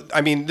 so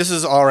this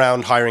is all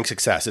around hiring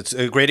success. It's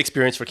a great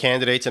experience for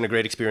candidates and a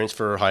great experience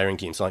for hiring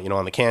teams. So,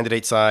 on the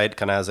candidate side,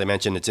 kind of as I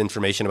mentioned, it's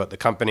information about the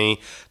company,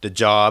 the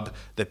job,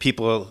 the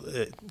people,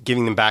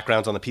 giving them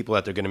backgrounds on the people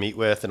that they're going to meet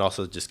with, and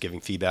also just giving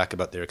feedback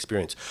about their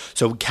experience.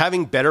 So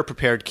having better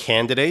prepared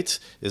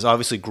candidates is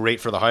obviously great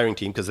for the hiring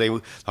team, because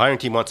the hiring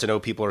team wants to know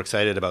people are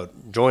excited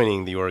about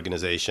joining the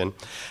organization,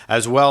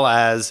 as well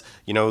as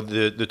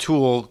the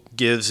tool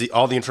gives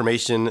all the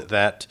information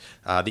that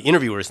the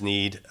interviewers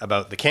need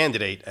about the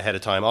candidate ahead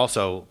of time,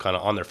 also kind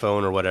of on their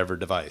phone or whatever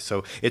device.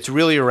 So it's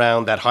really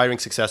around that hiring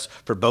success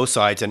for both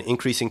sides and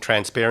increasing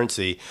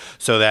transparency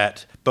so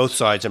that both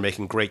sides are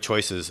making great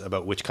choices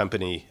about which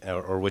company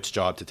or which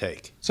job to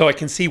take. So I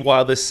can see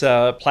why this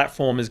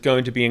platform is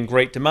going to be in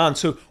great demand.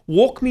 So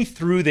walk me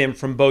through them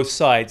from both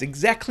sides.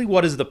 Exactly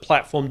what does the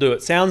platform do?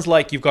 It sounds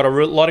like you've got a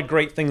lot of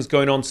great things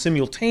going on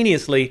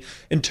simultaneously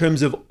in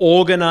terms of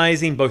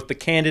organizing both the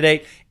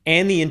candidate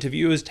and the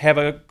interviewers to have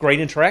a great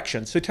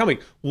interaction. So tell me,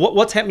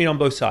 what's happening on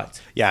both sides?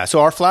 Yeah,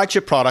 so our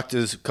flagship product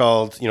is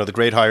called, the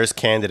Great Hires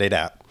Candidate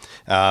app.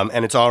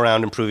 And it's all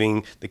around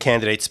improving the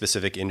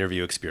candidate-specific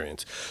interview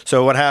experience.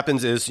 So what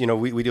happens is,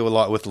 we do a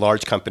lot with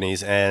large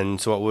companies,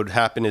 and so what would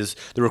happen is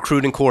the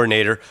recruiting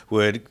coordinator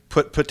would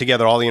put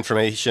together all the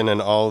information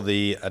and all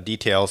the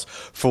details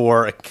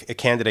for a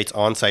candidate's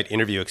on-site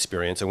interview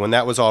experience. And when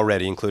that was all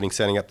ready, including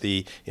setting up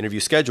the interview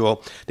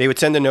schedule, they would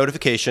send a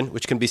notification,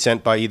 which can be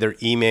sent by either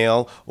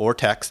email or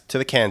text to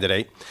the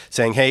candidate,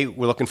 saying, hey,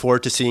 we're looking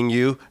forward to seeing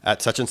you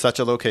at such and such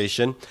a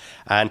location.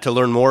 And to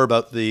learn more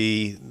about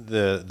the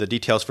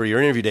details for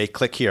your interview day,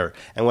 click here.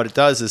 And what it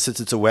does is, since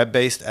it's a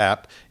web-based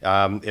app,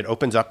 it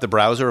opens up the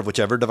browser of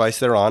whichever device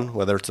they're on,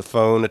 whether it's a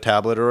phone, a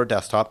tablet, or a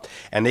desktop,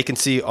 and they can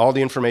see all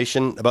the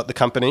information about the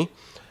company,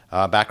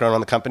 background on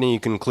the company. You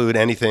can include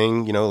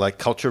anything, like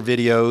culture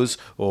videos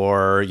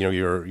or,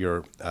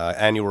 your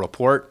annual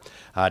report,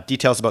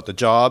 details about the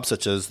job,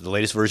 such as the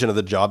latest version of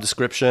the job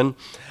description,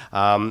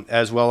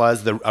 as well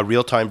as a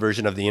real-time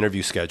version of the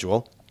interview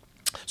schedule,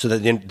 so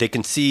that they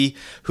can see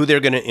who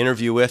they're going to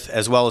interview with,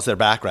 as well as their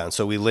background.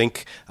 So we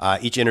link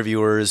each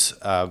interviewer's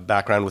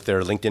background with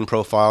their LinkedIn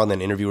profile, and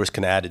then interviewers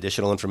can add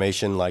additional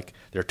information like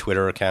their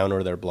Twitter account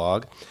or their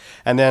blog.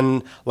 And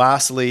then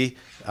lastly,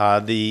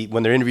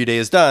 when their interview day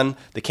is done,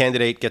 the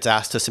candidate gets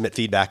asked to submit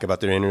feedback about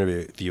their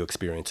interview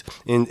experience.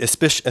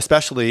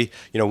 Especially,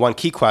 one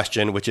key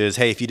question, which is,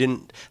 hey, if you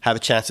didn't have a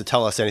chance to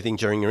tell us anything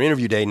during your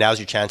interview day, now's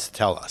your chance to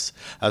tell us,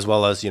 as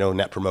well as,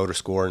 Net Promoter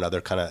Score and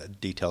other kind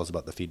of details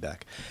about the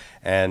feedback.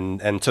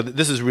 And so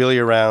this is really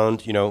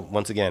around,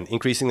 once again,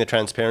 increasing the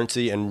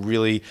transparency and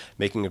really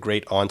making a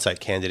great on-site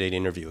candidate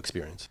interview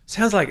experience.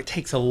 Sounds like it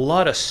takes a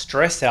lot of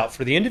stress out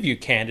for the interview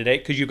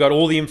candidate because you've got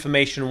all the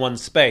information in one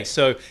space.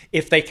 So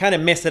if they kind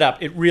of mess it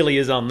up, it really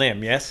is on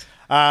them, yes?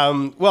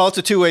 Well, it's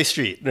a two-way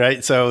street,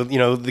 right? So,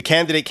 the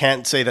candidate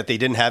can't say that they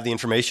didn't have the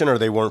information or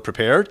they weren't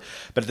prepared.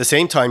 But at the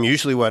same time,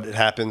 usually what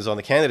happens on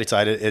the candidate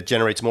side, it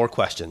generates more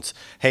questions.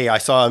 Hey, I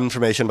saw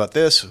information about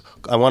this.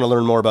 I want to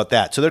learn more about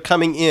that. So they're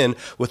coming in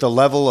with a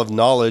level of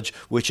knowledge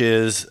which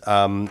is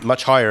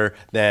much higher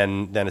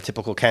than a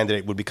typical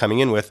candidate would be coming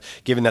in with,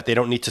 given that they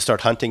don't need to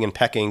start hunting and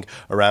pecking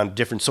around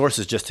different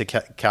sources just to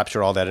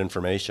capture all that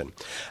information.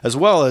 As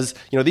well as,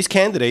 these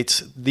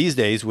candidates these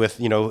days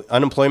with,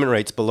 unemployment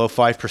rates below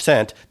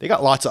 5%, they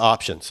got lots of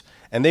options,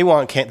 and they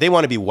want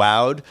to be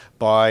wowed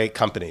by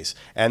companies,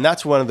 and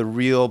that's one of the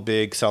real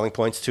big selling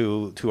points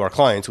to our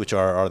clients, which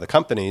are the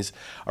companies,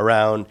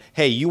 around,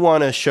 hey, you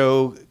want to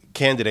show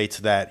candidates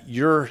that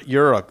you're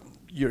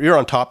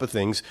on top of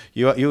things.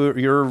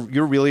 You're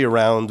really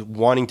around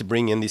wanting to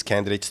bring in these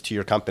candidates to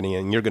your company,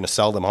 and you're going to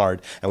sell them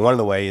hard. And one of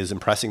the ways is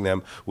impressing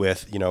them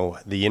with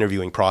the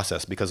interviewing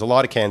process, because a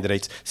lot of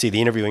candidates see the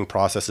interviewing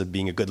process as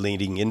being a good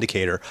leading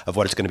indicator of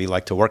what it's going to be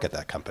like to work at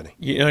that company.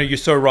 You're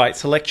so right.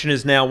 Selection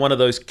is now one of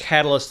those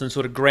catalysts and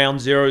sort of ground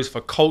zeros for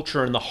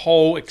culture and the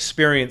whole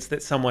experience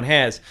that someone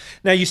has.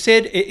 Now, you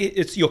said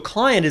it's your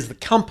client is the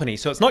company,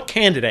 so it's not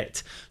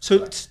candidates.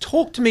 So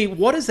talk to me.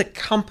 What does a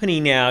company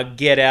now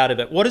get out of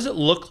it? What does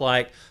it look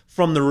like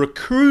from the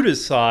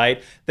recruiter's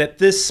side that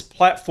this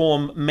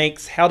platform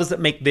how does it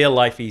make their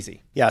life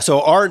easy? Yeah,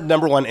 so our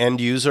number one end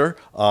user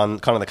on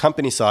kind of the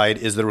company side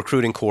is the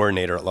recruiting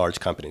coordinator at large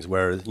companies,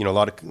 where a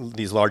lot of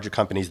these larger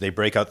companies, they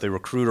break out the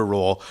recruiter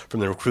role from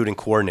the recruiting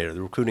coordinator.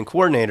 The recruiting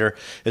coordinator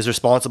is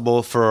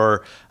responsible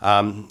for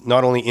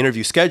not only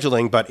interview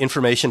scheduling, but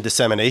information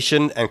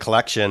dissemination and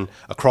collection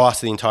across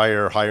the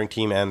entire hiring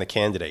team and the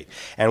candidate.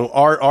 And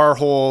our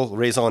whole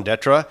raison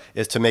d'etre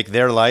is to make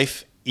their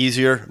life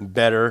easier,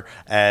 better,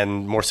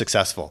 and more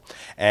successful.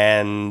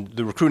 And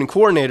the recruiting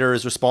coordinator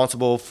is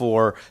responsible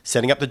for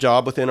setting up the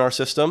job within our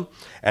system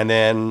and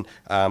then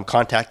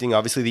contacting,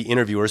 obviously, the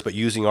interviewers, but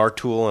using our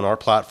tool and our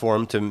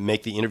platform to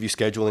make the interview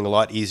scheduling a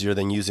lot easier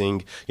than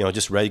using,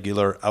 just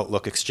regular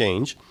Outlook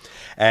Exchange.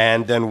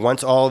 And then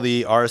once all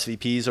the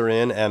RSVPs are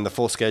in and the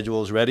full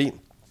schedule is ready,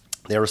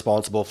 they're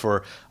responsible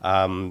for,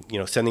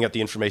 sending up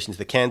the information to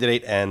the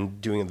candidate and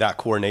doing that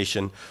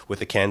coordination with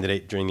the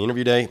candidate during the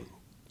interview day.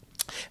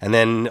 And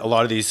then a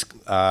lot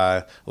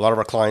of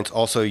our clients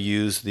also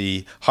use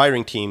the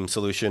hiring team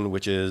solution,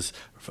 which is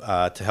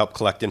to help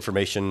collect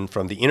information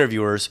from the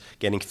interviewers,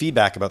 getting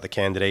feedback about the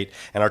candidate.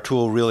 And our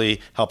tool really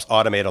helps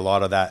automate a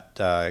lot of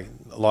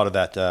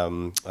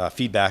that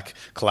feedback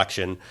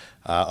collection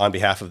on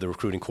behalf of the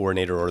recruiting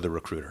coordinator or the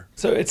recruiter.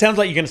 So it sounds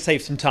like you're going to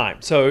save some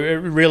time. So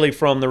really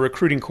from the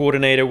recruiting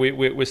coordinator,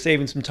 we're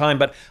saving some time.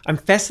 But I'm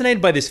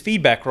fascinated by this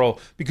feedback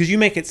role because you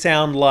make it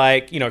sound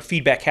like,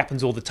 feedback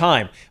happens all the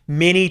time.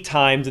 Many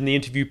times in the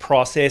interview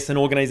process, an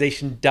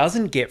organization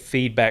doesn't get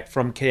feedback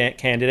from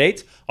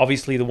candidates,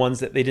 obviously the ones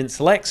that they didn't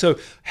select. So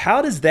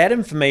how does that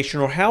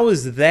information or how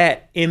is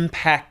that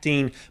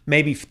impacting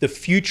maybe the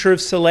future of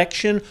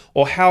selection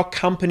or how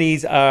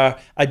companies are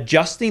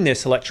adjusting their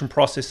selection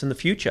process in the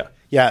future?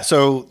 Yeah,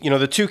 so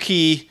the two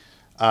key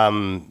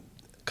kind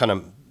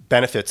of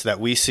benefits that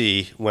we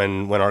see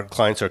when our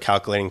clients are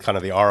calculating kind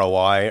of the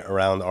ROI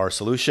around our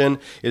solution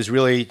is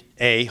really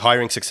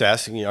hiring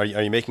success. Are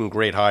you making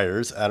great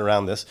hires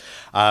around this?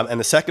 And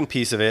the second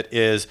piece of it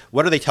is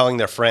what are they telling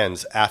their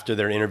friends after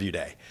their interview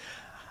day?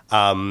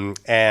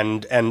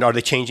 And are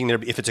they changing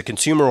if it's a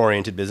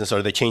consumer-oriented business,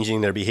 are they changing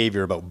their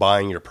behavior about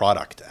buying your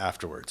product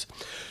afterwards?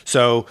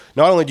 So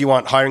not only do you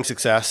want hiring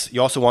success,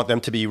 you also want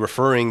them to be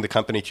referring the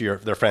company to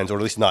their friends, or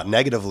at least not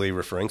negatively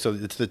referring. So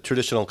it's the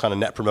traditional kind of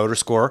net promoter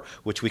score,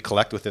 which we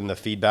collect within the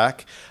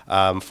feedback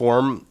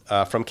form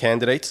from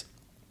candidates.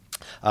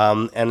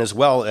 And as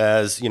well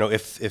as, if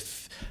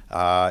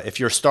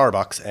you're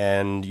Starbucks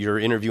and you're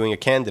interviewing a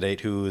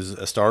candidate who is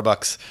a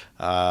Starbucks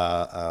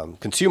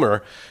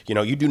consumer,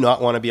 you do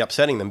not want to be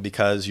upsetting them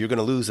because you're going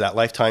to lose that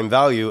lifetime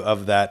value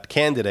of that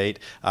candidate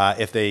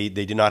if they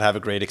do not have a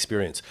great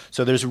experience.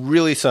 So there's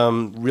really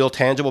some real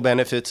tangible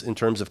benefits in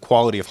terms of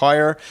quality of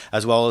hire,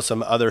 as well as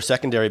some other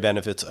secondary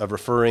benefits of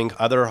referring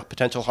other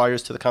potential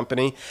hires to the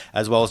company,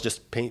 as well as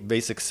just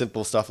basic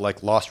simple stuff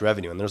like lost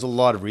revenue. And there's a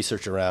lot of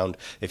research around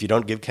if you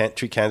don't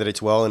treat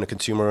candidates well in a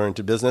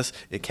consumer-oriented business,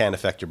 it can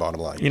affect your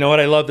bottom line. You know what?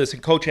 I love this. In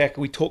Culture Hacker,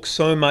 we talk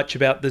so much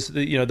about this,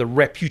 the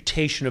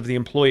reputation of the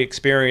employee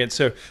experience.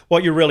 So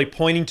what you're really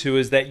pointing to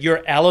is that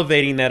you're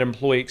elevating that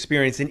employee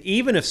experience. And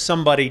even if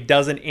somebody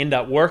doesn't end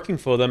up working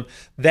for them,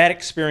 that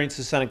experience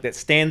is something that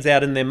stands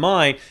out in their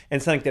mind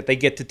and something that they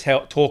get to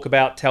talk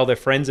about, tell their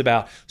friends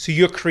about. So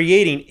you're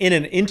creating in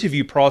an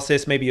interview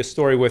process maybe a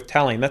story worth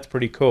telling. That's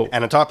pretty cool.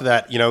 And on top of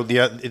that, they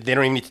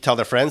don't even need to tell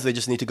their friends. They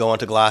just need to go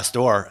onto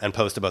Glassdoor and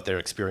post about their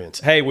experience.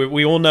 Hey,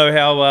 we all know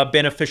how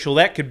beneficial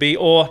that could be,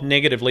 or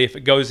negatively if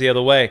it goes the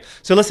other way.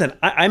 So listen,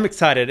 I'm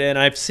excited, and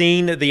I've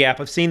seen the app,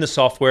 I've seen the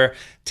software.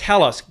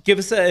 Give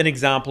us an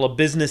example, a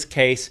business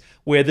case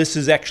where this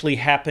is actually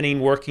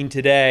happening, working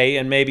today,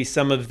 and maybe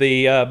some of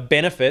the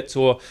benefits,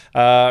 or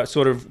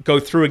sort of go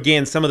through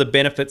again some of the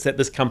benefits that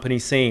this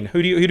company's seen.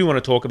 Who do you want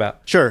to talk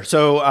about? Sure.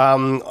 So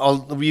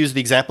I'll use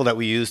the example that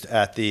we used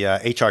at the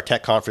HR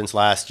Tech Conference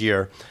last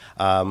year.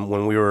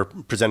 When we were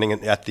presenting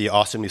at the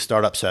Awesome New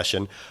Startup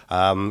session.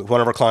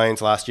 One of our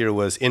clients last year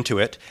was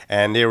Intuit,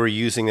 and they were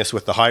using this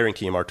with the hiring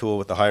team, our tool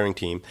with the hiring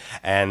team.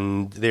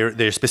 And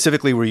they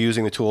specifically were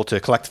using the tool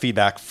to collect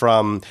feedback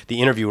from the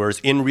interviewers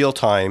in real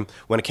time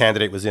when a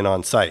candidate was in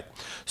on site.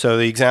 So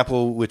the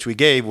example which we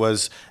gave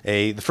was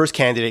the first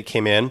candidate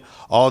came in,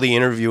 all the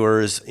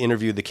interviewers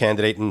interviewed the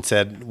candidate and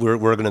said, we're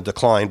going to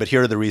decline, but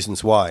here are the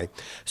reasons why.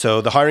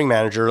 So the hiring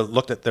manager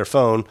looked at their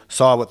phone,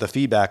 saw what the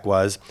feedback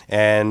was,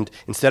 and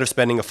instead of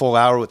spending a full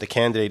hour with the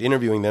candidate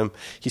interviewing them,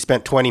 he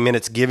spent 20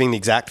 minutes giving the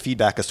exact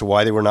feedback as to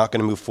why they were not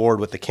going to move forward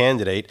with the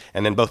candidate,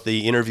 and then both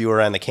the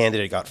interviewer and the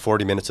candidate got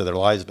 40 minutes of their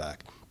lives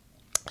back.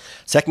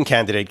 Second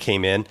candidate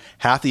came in,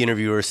 half the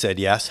interviewers said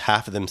yes,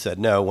 half of them said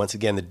no. Once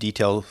again, the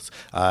details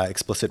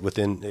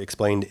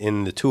explained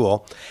in the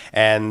tool.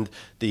 And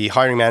the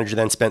hiring manager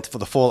then spent for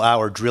the full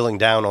hour drilling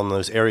down on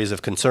those areas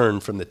of concern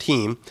from the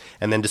team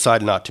and then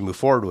decided not to move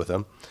forward with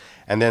them.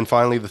 And then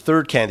finally, the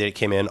third candidate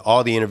came in,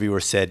 all the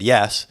interviewers said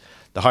yes.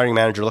 The hiring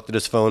manager looked at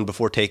his phone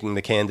before taking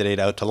the candidate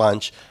out to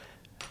lunch,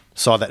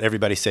 saw that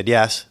everybody said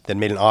yes, then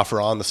made an offer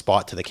on the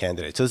spot to the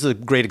candidate. So this is a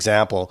great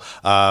example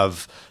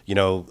of,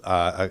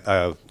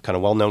 a kind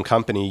of well-known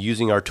company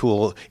using our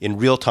tool in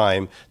real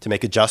time to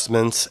make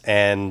adjustments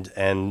and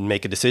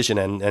make a decision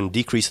and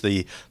decrease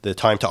the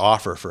time to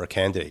offer for a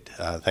candidate,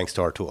 thanks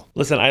to our tool.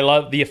 Listen, I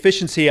love the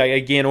efficiency,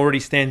 again, already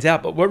stands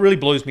out. But what really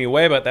blows me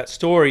away about that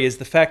story is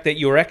the fact that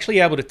you're actually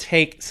able to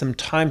take some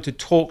time to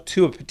talk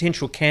to a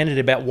potential candidate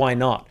about why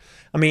not.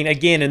 I mean,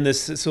 again, in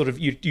this sort of,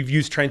 you've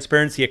used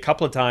transparency a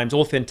couple of times,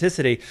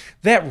 authenticity,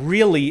 that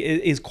really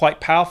is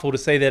quite powerful to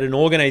say that an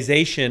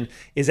organization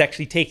is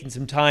actually taking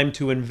some time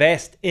to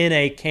invest in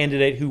a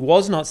candidate who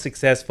was not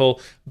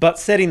successful, but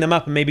setting them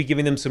up and maybe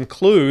giving them some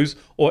clues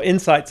or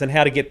insights on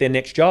how to get their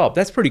next job.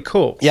 That's pretty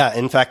cool. Yeah,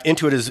 in fact,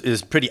 Intuit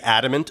is pretty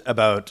adamant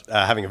about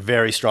having a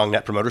very strong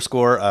net promoter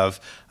score of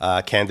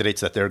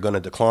candidates that they're going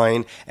to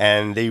decline,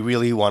 and they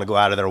really want to go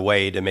out of their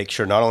way to make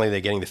sure not only they're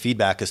getting the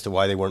feedback as to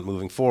why they weren't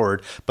moving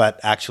forward, but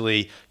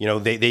actually,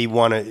 they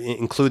want to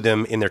include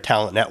them in their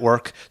talent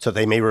network so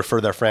they may refer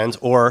their friends.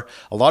 Or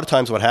a lot of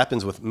times what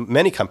happens with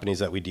many companies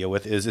that we deal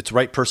with is it's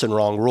right person,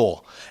 wrong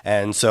role.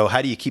 And so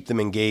how do you keep them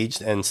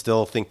engaged and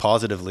still think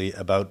positively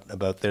about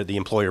the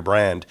employer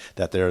brand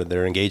that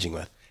they're engaging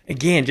with?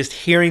 Again, just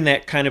hearing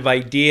that kind of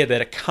idea that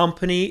a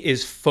company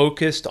is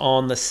focused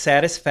on the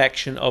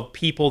satisfaction of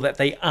people that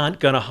they aren't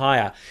going to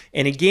hire.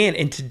 And again,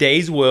 in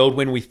today's world,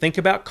 when we think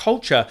about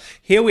culture,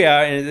 here we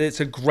are, and it's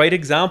a great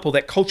example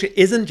that culture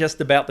isn't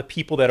just about the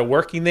people that are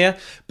working there,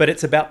 but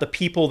it's about the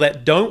people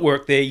that don't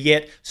work there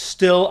yet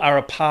still are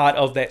a part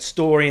of that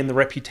story and the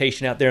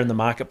reputation out there in the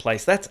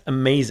marketplace. That's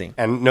amazing.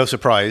 And no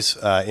surprise,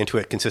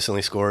 Intuit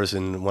consistently scores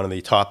in one of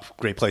the top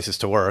great places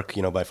to work,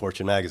 by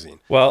Fortune magazine.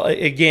 Well,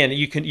 again,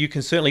 you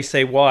can certainly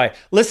say why.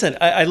 Listen,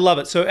 I love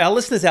it. So our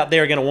listeners out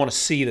there are going to want to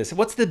see this.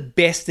 What's the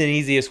best and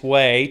easiest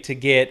way to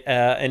get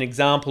an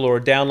example or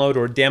a download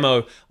or a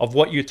demo of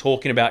what you're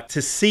talking about?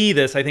 To see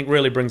this, I think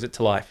really brings it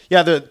to life.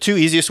 Yeah, the two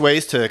easiest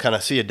ways to kind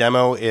of see a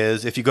demo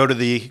is if you go to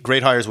the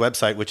Great Hires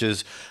website, which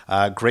is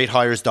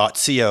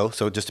greathires.co.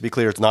 So just to be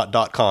clear, it's not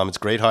 .com, it's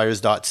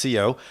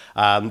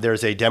greathires.co.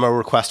 There's a demo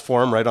request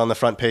form right on the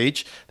front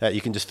page that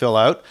you can just fill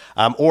out.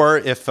 Or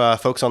if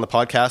folks on the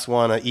podcast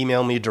want to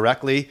email me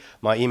directly,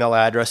 my email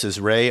address is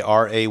ray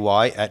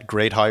at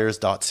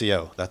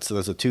greathires.co.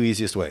 Those are two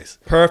easiest ways.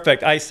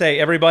 Perfect. I say,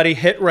 everybody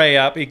hit Ray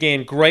up.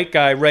 Again, great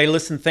guy. Ray,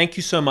 listen, thank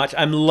you so much.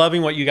 I'm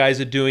loving what you guys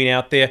are doing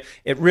out there.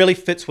 It really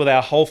fits with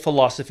our whole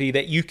philosophy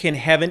that you can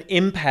have an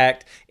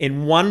impact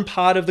in one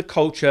part of the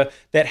culture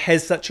that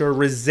has such a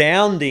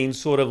resounding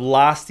sort of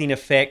lasting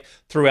effect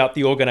throughout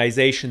the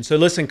organization. So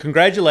listen,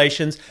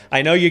 congratulations.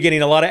 I know you're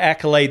getting a lot of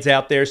accolades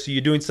out there, so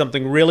you're doing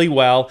something really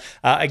well.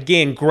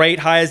 Again, Great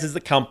Hires is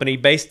the company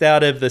based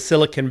out of the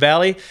Silicon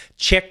Valley.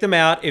 Check them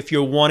out if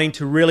you're wanting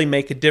to really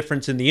make a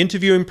difference in the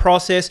interviewing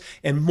process,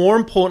 and more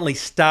importantly,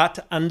 start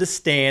to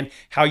understand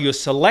how your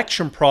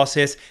selection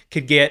process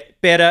could get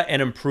better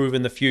and improve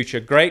in the future.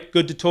 Great.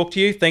 Good to talk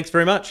to you. Thanks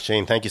very much.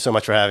 Shane, thank you so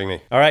much for having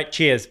me. All right.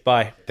 Cheers.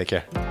 Bye. Take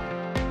care.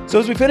 So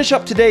as we finish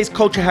up today's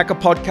Culture Hacker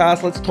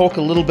podcast, let's talk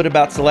a little bit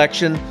about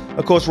selection.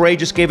 Of course, Ray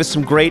just gave us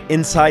some great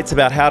insights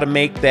about how to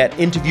make that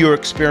interviewer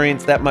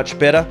experience that much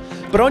better.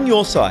 But on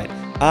your side,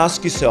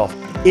 ask yourself,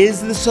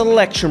 is the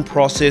selection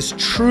process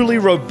truly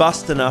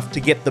robust enough to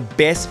get the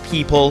best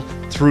people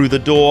through the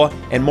door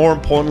and, more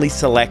importantly,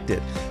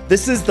 selected?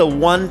 This is the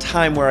one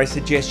time where I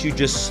suggest you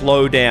just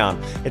slow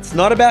down. It's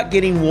not about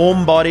getting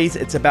warm bodies,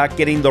 it's about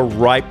getting the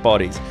right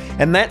bodies.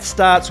 And that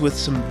starts with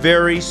some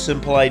very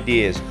simple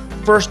ideas.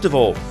 First of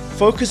all,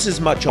 focus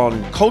as much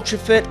on culture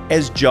fit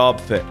as job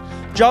fit.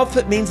 Job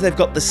fit means they've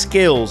got the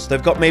skills,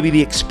 they've got maybe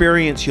the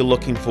experience you're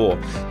looking for.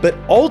 But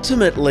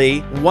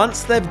ultimately,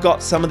 once they've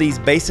got some of these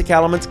basic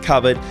elements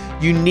covered,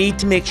 you need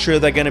to make sure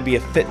they're going to be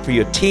a fit for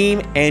your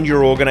team and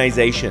your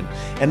organization.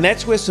 And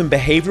that's where some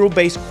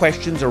behavioral-based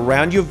questions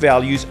around your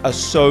values are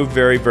so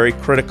very, very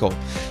critical.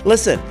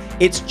 Listen,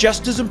 it's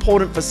just as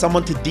important for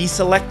someone to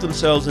deselect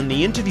themselves in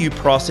the interview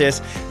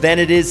process than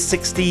it is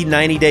 60,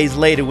 90 days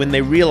later when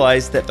they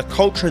realize that the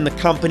culture in the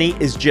company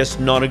is just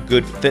not a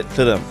good fit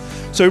for them.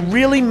 So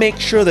really make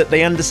sure that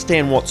they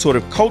understand what sort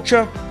of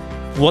culture,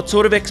 what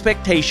sort of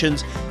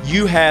expectations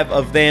you have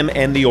of them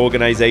and the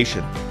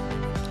organization.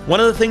 One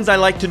of the things I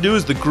like to do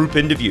is the group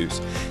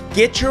interviews.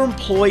 Get your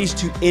employees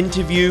to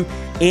interview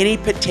any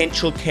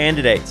potential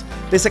candidates.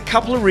 There's a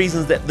couple of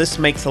reasons that this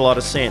makes a lot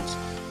of sense.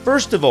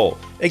 First of all,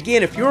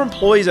 again, if your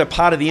employees are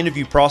part of the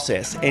interview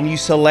process and you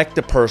select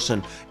a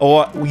person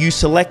or you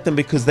select them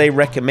because they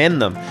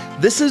recommend them,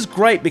 this is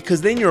great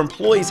because then your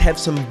employees have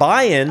some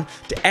buy-in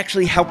to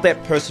actually help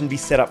that person be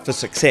set up for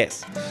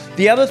success.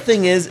 The other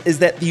thing is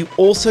that you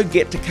also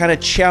get to kind of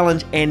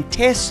challenge and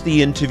test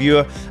the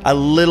interviewer a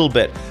little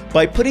bit.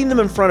 By putting them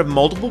in front of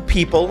multiple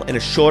people in a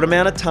short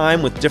amount of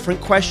time with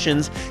different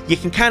questions, you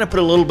can kind of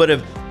put a little bit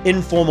of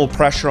informal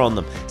pressure on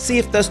them. See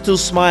if they're still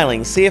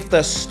smiling, see if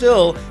they're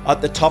still at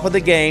the top of the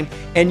game,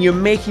 and you're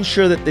making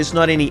sure that there's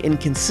not any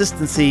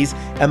inconsistencies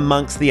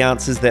amongst the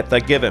answers that they're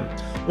given.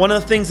 One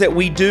of the things that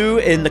we do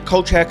in the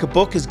Culture Hacker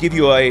book is give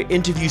you an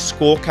interview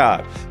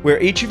scorecard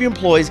where each of your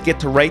employees get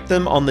to rate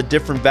them on the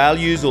different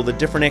values or the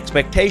different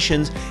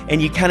expectations,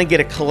 and you kind of get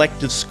a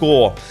collective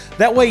score.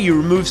 That way you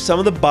remove some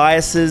of the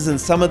biases and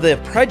some of the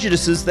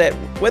prejudices that,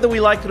 whether we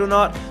like it or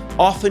not,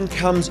 often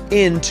comes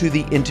into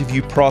the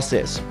interview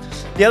process.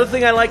 The other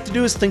thing I like to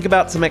do is think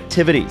about some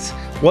activities.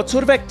 What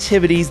sort of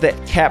activities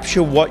that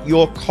capture what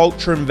your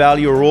culture and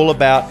value are all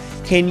about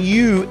can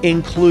you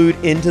include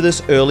into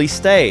this early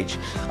stage?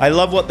 I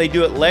love what they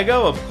do at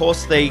Lego. Of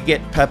course, they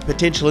get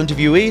potential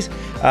interviewees,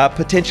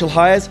 potential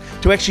hires,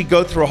 to actually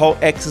go through a whole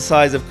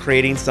exercise of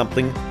creating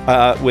something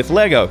with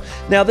Lego.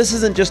 Now, this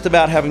isn't just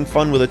about having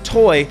fun with a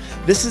toy.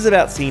 This is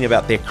about seeing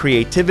about their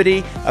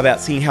creativity, about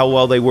seeing how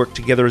well they work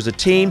together as a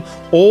team,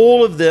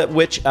 all of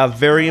which are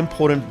very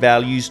important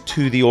values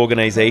to the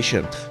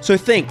organization. So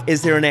think,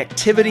 is there an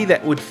activity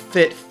that would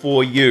fit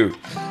for you?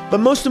 But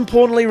most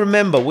importantly,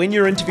 remember, when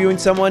you're interviewing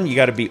someone, you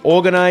got to be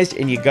organized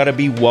and you got to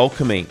be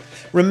welcoming.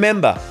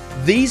 Remember,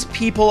 these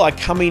people are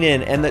coming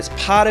in and that's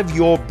part of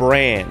your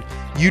brand.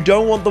 You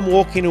don't want them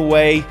walking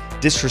away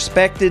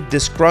disrespected,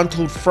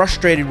 disgruntled,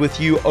 frustrated with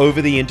you over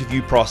the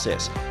interview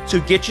process. So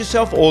get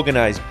yourself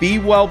organized, be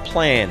well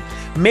planned.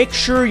 Make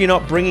sure you're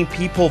not bringing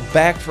people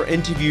back for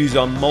interviews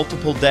on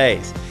multiple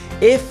days.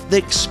 If the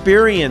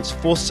experience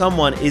for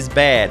someone is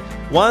bad,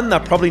 one,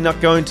 they're probably not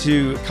going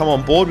to come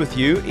on board with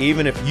you,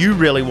 even if you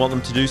really want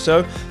them to do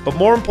so. But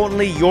more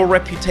importantly, your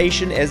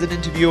reputation as an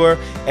interviewer,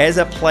 as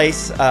a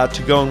place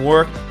to go and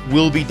work,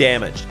 will be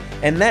damaged.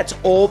 And that's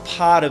all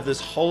part of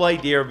this whole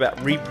idea about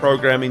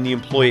reprogramming the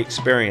employee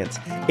experience.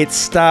 It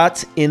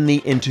starts in the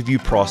interview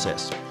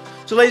process.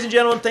 So ladies and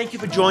gentlemen, thank you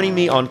for joining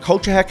me on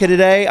Culture Hacker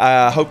today.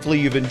 Hopefully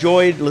you've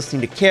enjoyed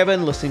listening to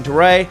Kevin, listening to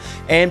Ray,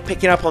 and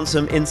picking up on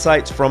some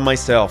insights from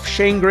myself.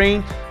 Shane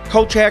Green,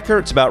 Culture Hacker.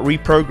 It's about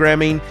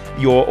reprogramming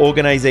your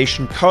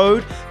organization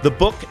code. The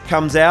book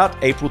comes out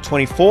April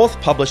 24th,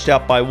 published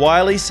out by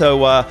Wiley,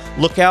 so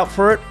look out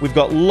for it. We've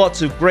got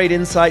lots of great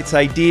insights,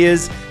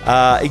 ideas,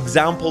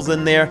 examples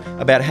in there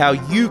about how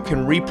you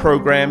can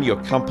reprogram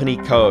your company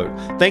code.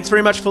 Thanks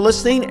very much for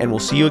listening, and we'll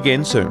see you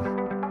again soon.